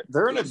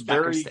in a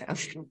very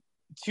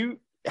two.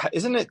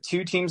 Isn't it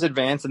 2 teams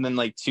advance and then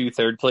like 2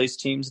 third place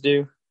teams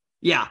do?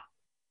 Yeah.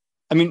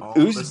 I mean, the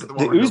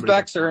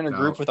Uzbeks are in a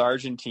group with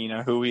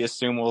Argentina, who we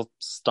assume will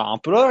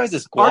stomp. But otherwise,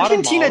 it's Guatemala.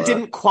 Argentina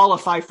didn't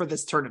qualify for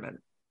this tournament.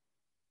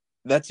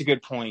 That's a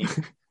good point.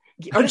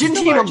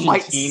 Argentina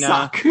might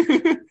suck.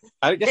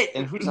 I guess,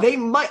 they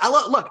might.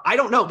 Look, I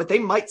don't know, but they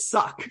might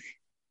suck.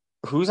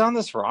 Who's on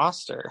this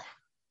roster?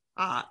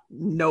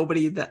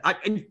 Nobody that I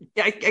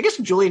guess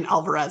Julian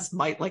Alvarez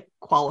might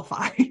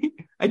qualify.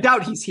 I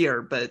doubt he's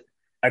here, but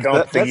I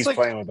don't think he's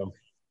playing with them.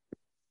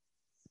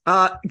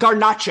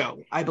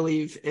 Garnacho, I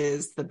believe,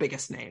 is the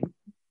biggest name.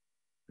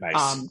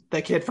 Nice.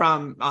 The kid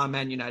from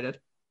Man United.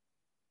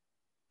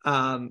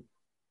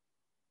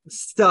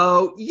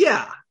 So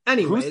yeah.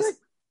 Anyways,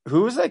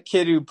 who's that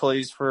kid who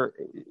plays for?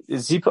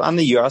 Is he on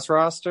the U.S.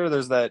 roster?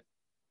 There's that.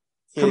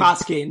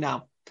 Kramaski,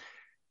 no.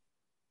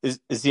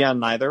 Is he on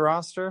neither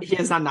roster? He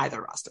is on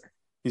neither roster.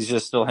 He's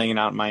just still hanging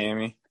out in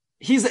Miami.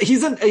 He's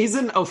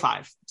in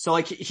 05, so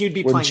he'd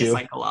be playing a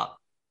cycle up.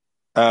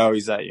 Oh,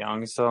 he's that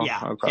young, so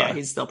yeah, okay. Yeah,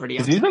 he's still pretty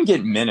young. He's been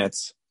getting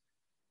minutes.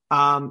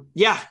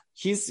 Yeah,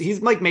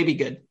 he's maybe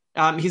good.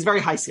 He's very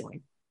high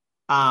ceiling.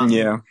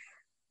 Yeah,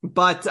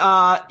 but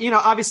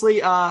obviously,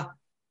 yeah,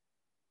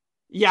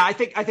 I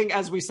think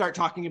as we start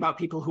talking about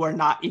people who are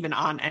not even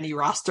on any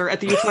roster at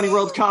the U20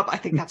 World Cup, I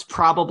think that's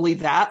probably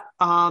that.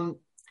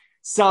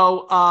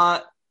 So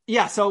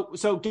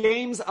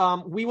games,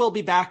 we will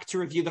be back to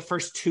review the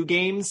first 2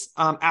 games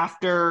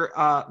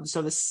after.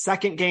 So the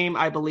second game,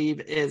 I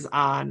believe, is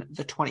on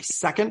the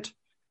 22nd,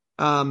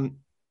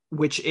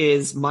 which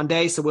is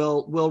Monday. So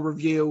we'll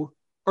review,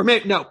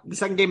 the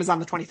second game is on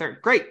the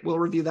 23rd. Great. We'll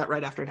review that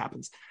right after it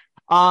happens.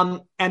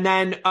 And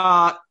then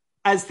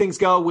as things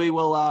go, we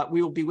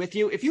will be with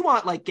you. If you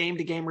want game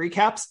to game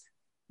recaps,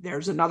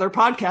 there's another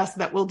podcast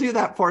that will do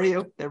that for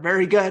you. They're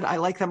very good. I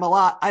like them a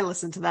lot. I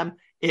listen to them.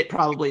 it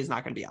probably is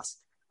not going to be us.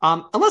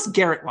 Unless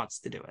Garrett wants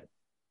to do it.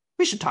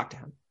 We should talk to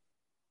him.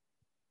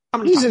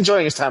 He's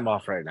enjoying his time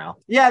off right now.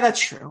 Yeah, that's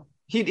true.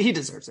 He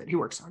deserves it. He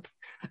works hard.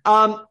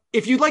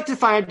 If you'd like to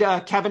find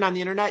Kevin on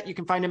the internet, you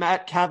can find him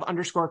at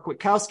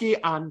Kev_Kwiatkowski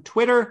on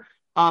Twitter.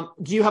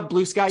 Do you have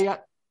Blue Sky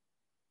yet?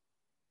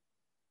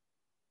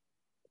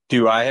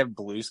 Do I have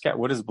Blue Sky?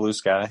 What is Blue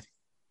Sky?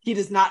 He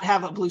does not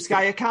have a Blue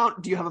Sky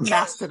account. Do you have a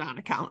Mastodon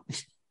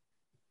account?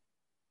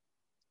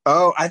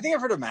 Oh, I think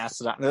I've heard of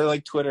Mastodon. They're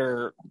like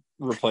Twitter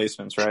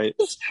replacements, right?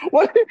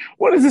 What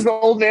is this, the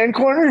old man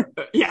corner?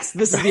 Yes,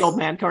 this is the old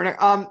man corner.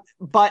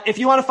 But if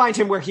you want to find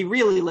him where he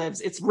really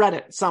lives, it's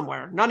Reddit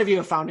somewhere. None of you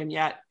have found him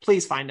yet.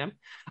 Please find him.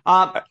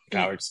 I'm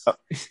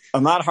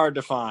not hard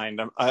to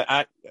find.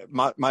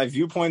 My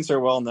viewpoints are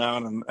well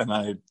known, and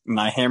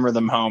I hammer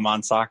them home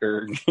on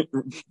soccer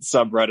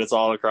subreddits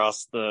all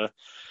across the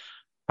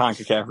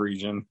CONCACAF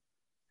region.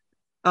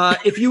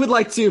 If you would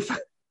like to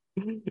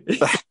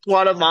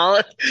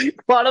Guatemalan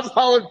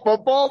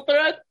football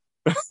thread.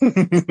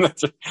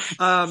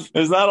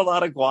 There's not a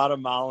lot of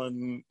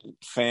Guatemalan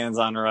fans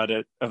on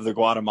Reddit of the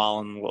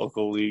Guatemalan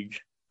local league.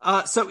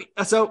 So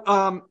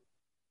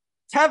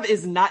Tev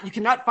is not. You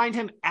cannot find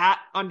him at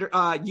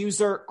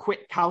user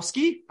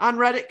Kwiatkowski on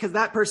Reddit because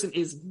that person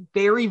is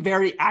very,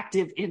 very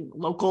active in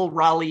local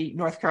Raleigh,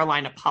 North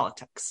Carolina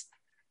politics.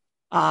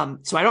 So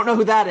I don't know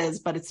who that is,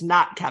 but it's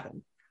not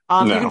Kevin.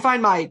 No. You can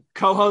find my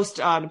co-host,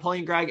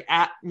 Napoleon Gregg,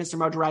 at Mr.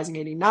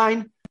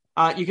 Motorizing89.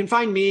 You can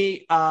find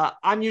me.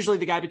 I'm usually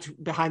the guy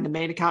behind the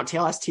main account,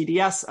 TLS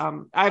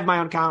TDS. I have my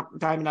own account,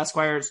 Diamond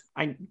Esquires.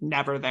 I'm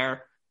never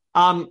there.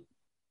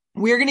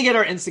 We're going to get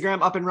our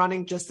Instagram up and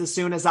running just as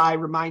soon as I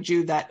remind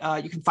you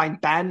that you can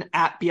find Ben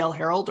at BL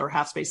Herald or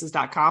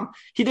halfspaces.com.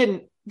 He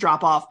didn't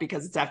drop off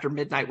because it's after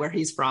midnight where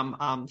he's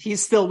from.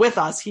 He's still with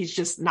us. He's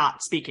just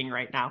not speaking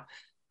right now.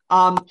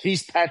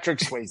 He's Patrick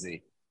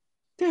Swayze.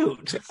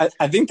 Dude.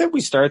 I think that we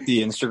start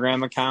the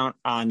Instagram account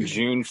on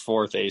June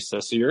 4th,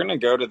 Asa. So you're going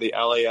to go to the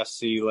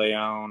LAFC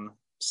Leon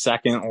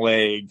second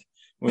leg.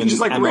 When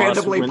just like MLS,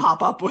 randomly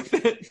pop up with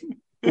it.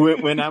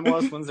 when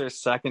MLS wins their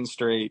second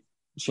straight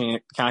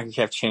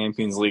CONCACAF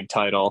Champions League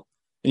title.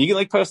 And you can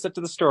like post it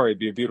to the story. It'd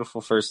be a beautiful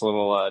first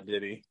little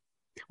ditty.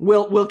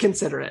 We'll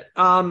consider it.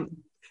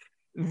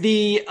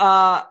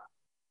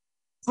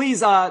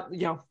 Please,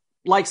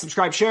 like,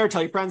 subscribe, share,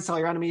 tell your friends, tell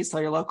your enemies,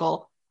 tell your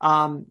local,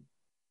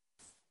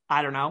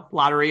 I don't know,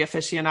 lottery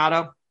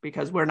aficionado,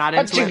 because we're not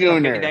into it,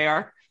 but maybe they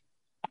are.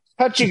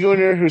 Touchy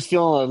Gooner, who's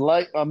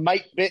feeling a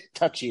mite bit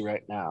touchy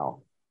right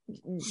now.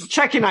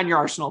 Check in on your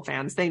Arsenal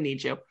fans. They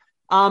need you.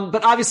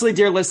 But obviously,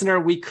 dear listener,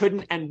 we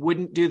couldn't and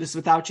wouldn't do this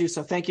without you.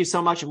 So thank you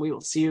so much, and we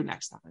will see you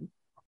next time.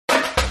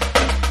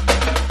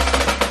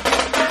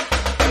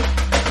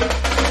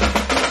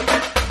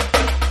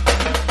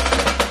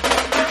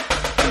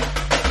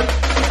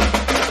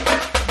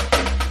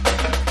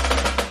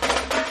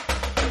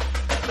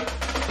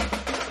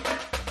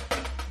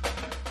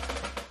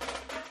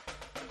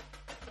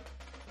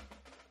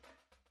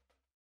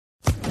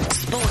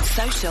 Sports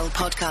Social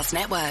Podcast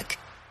Network.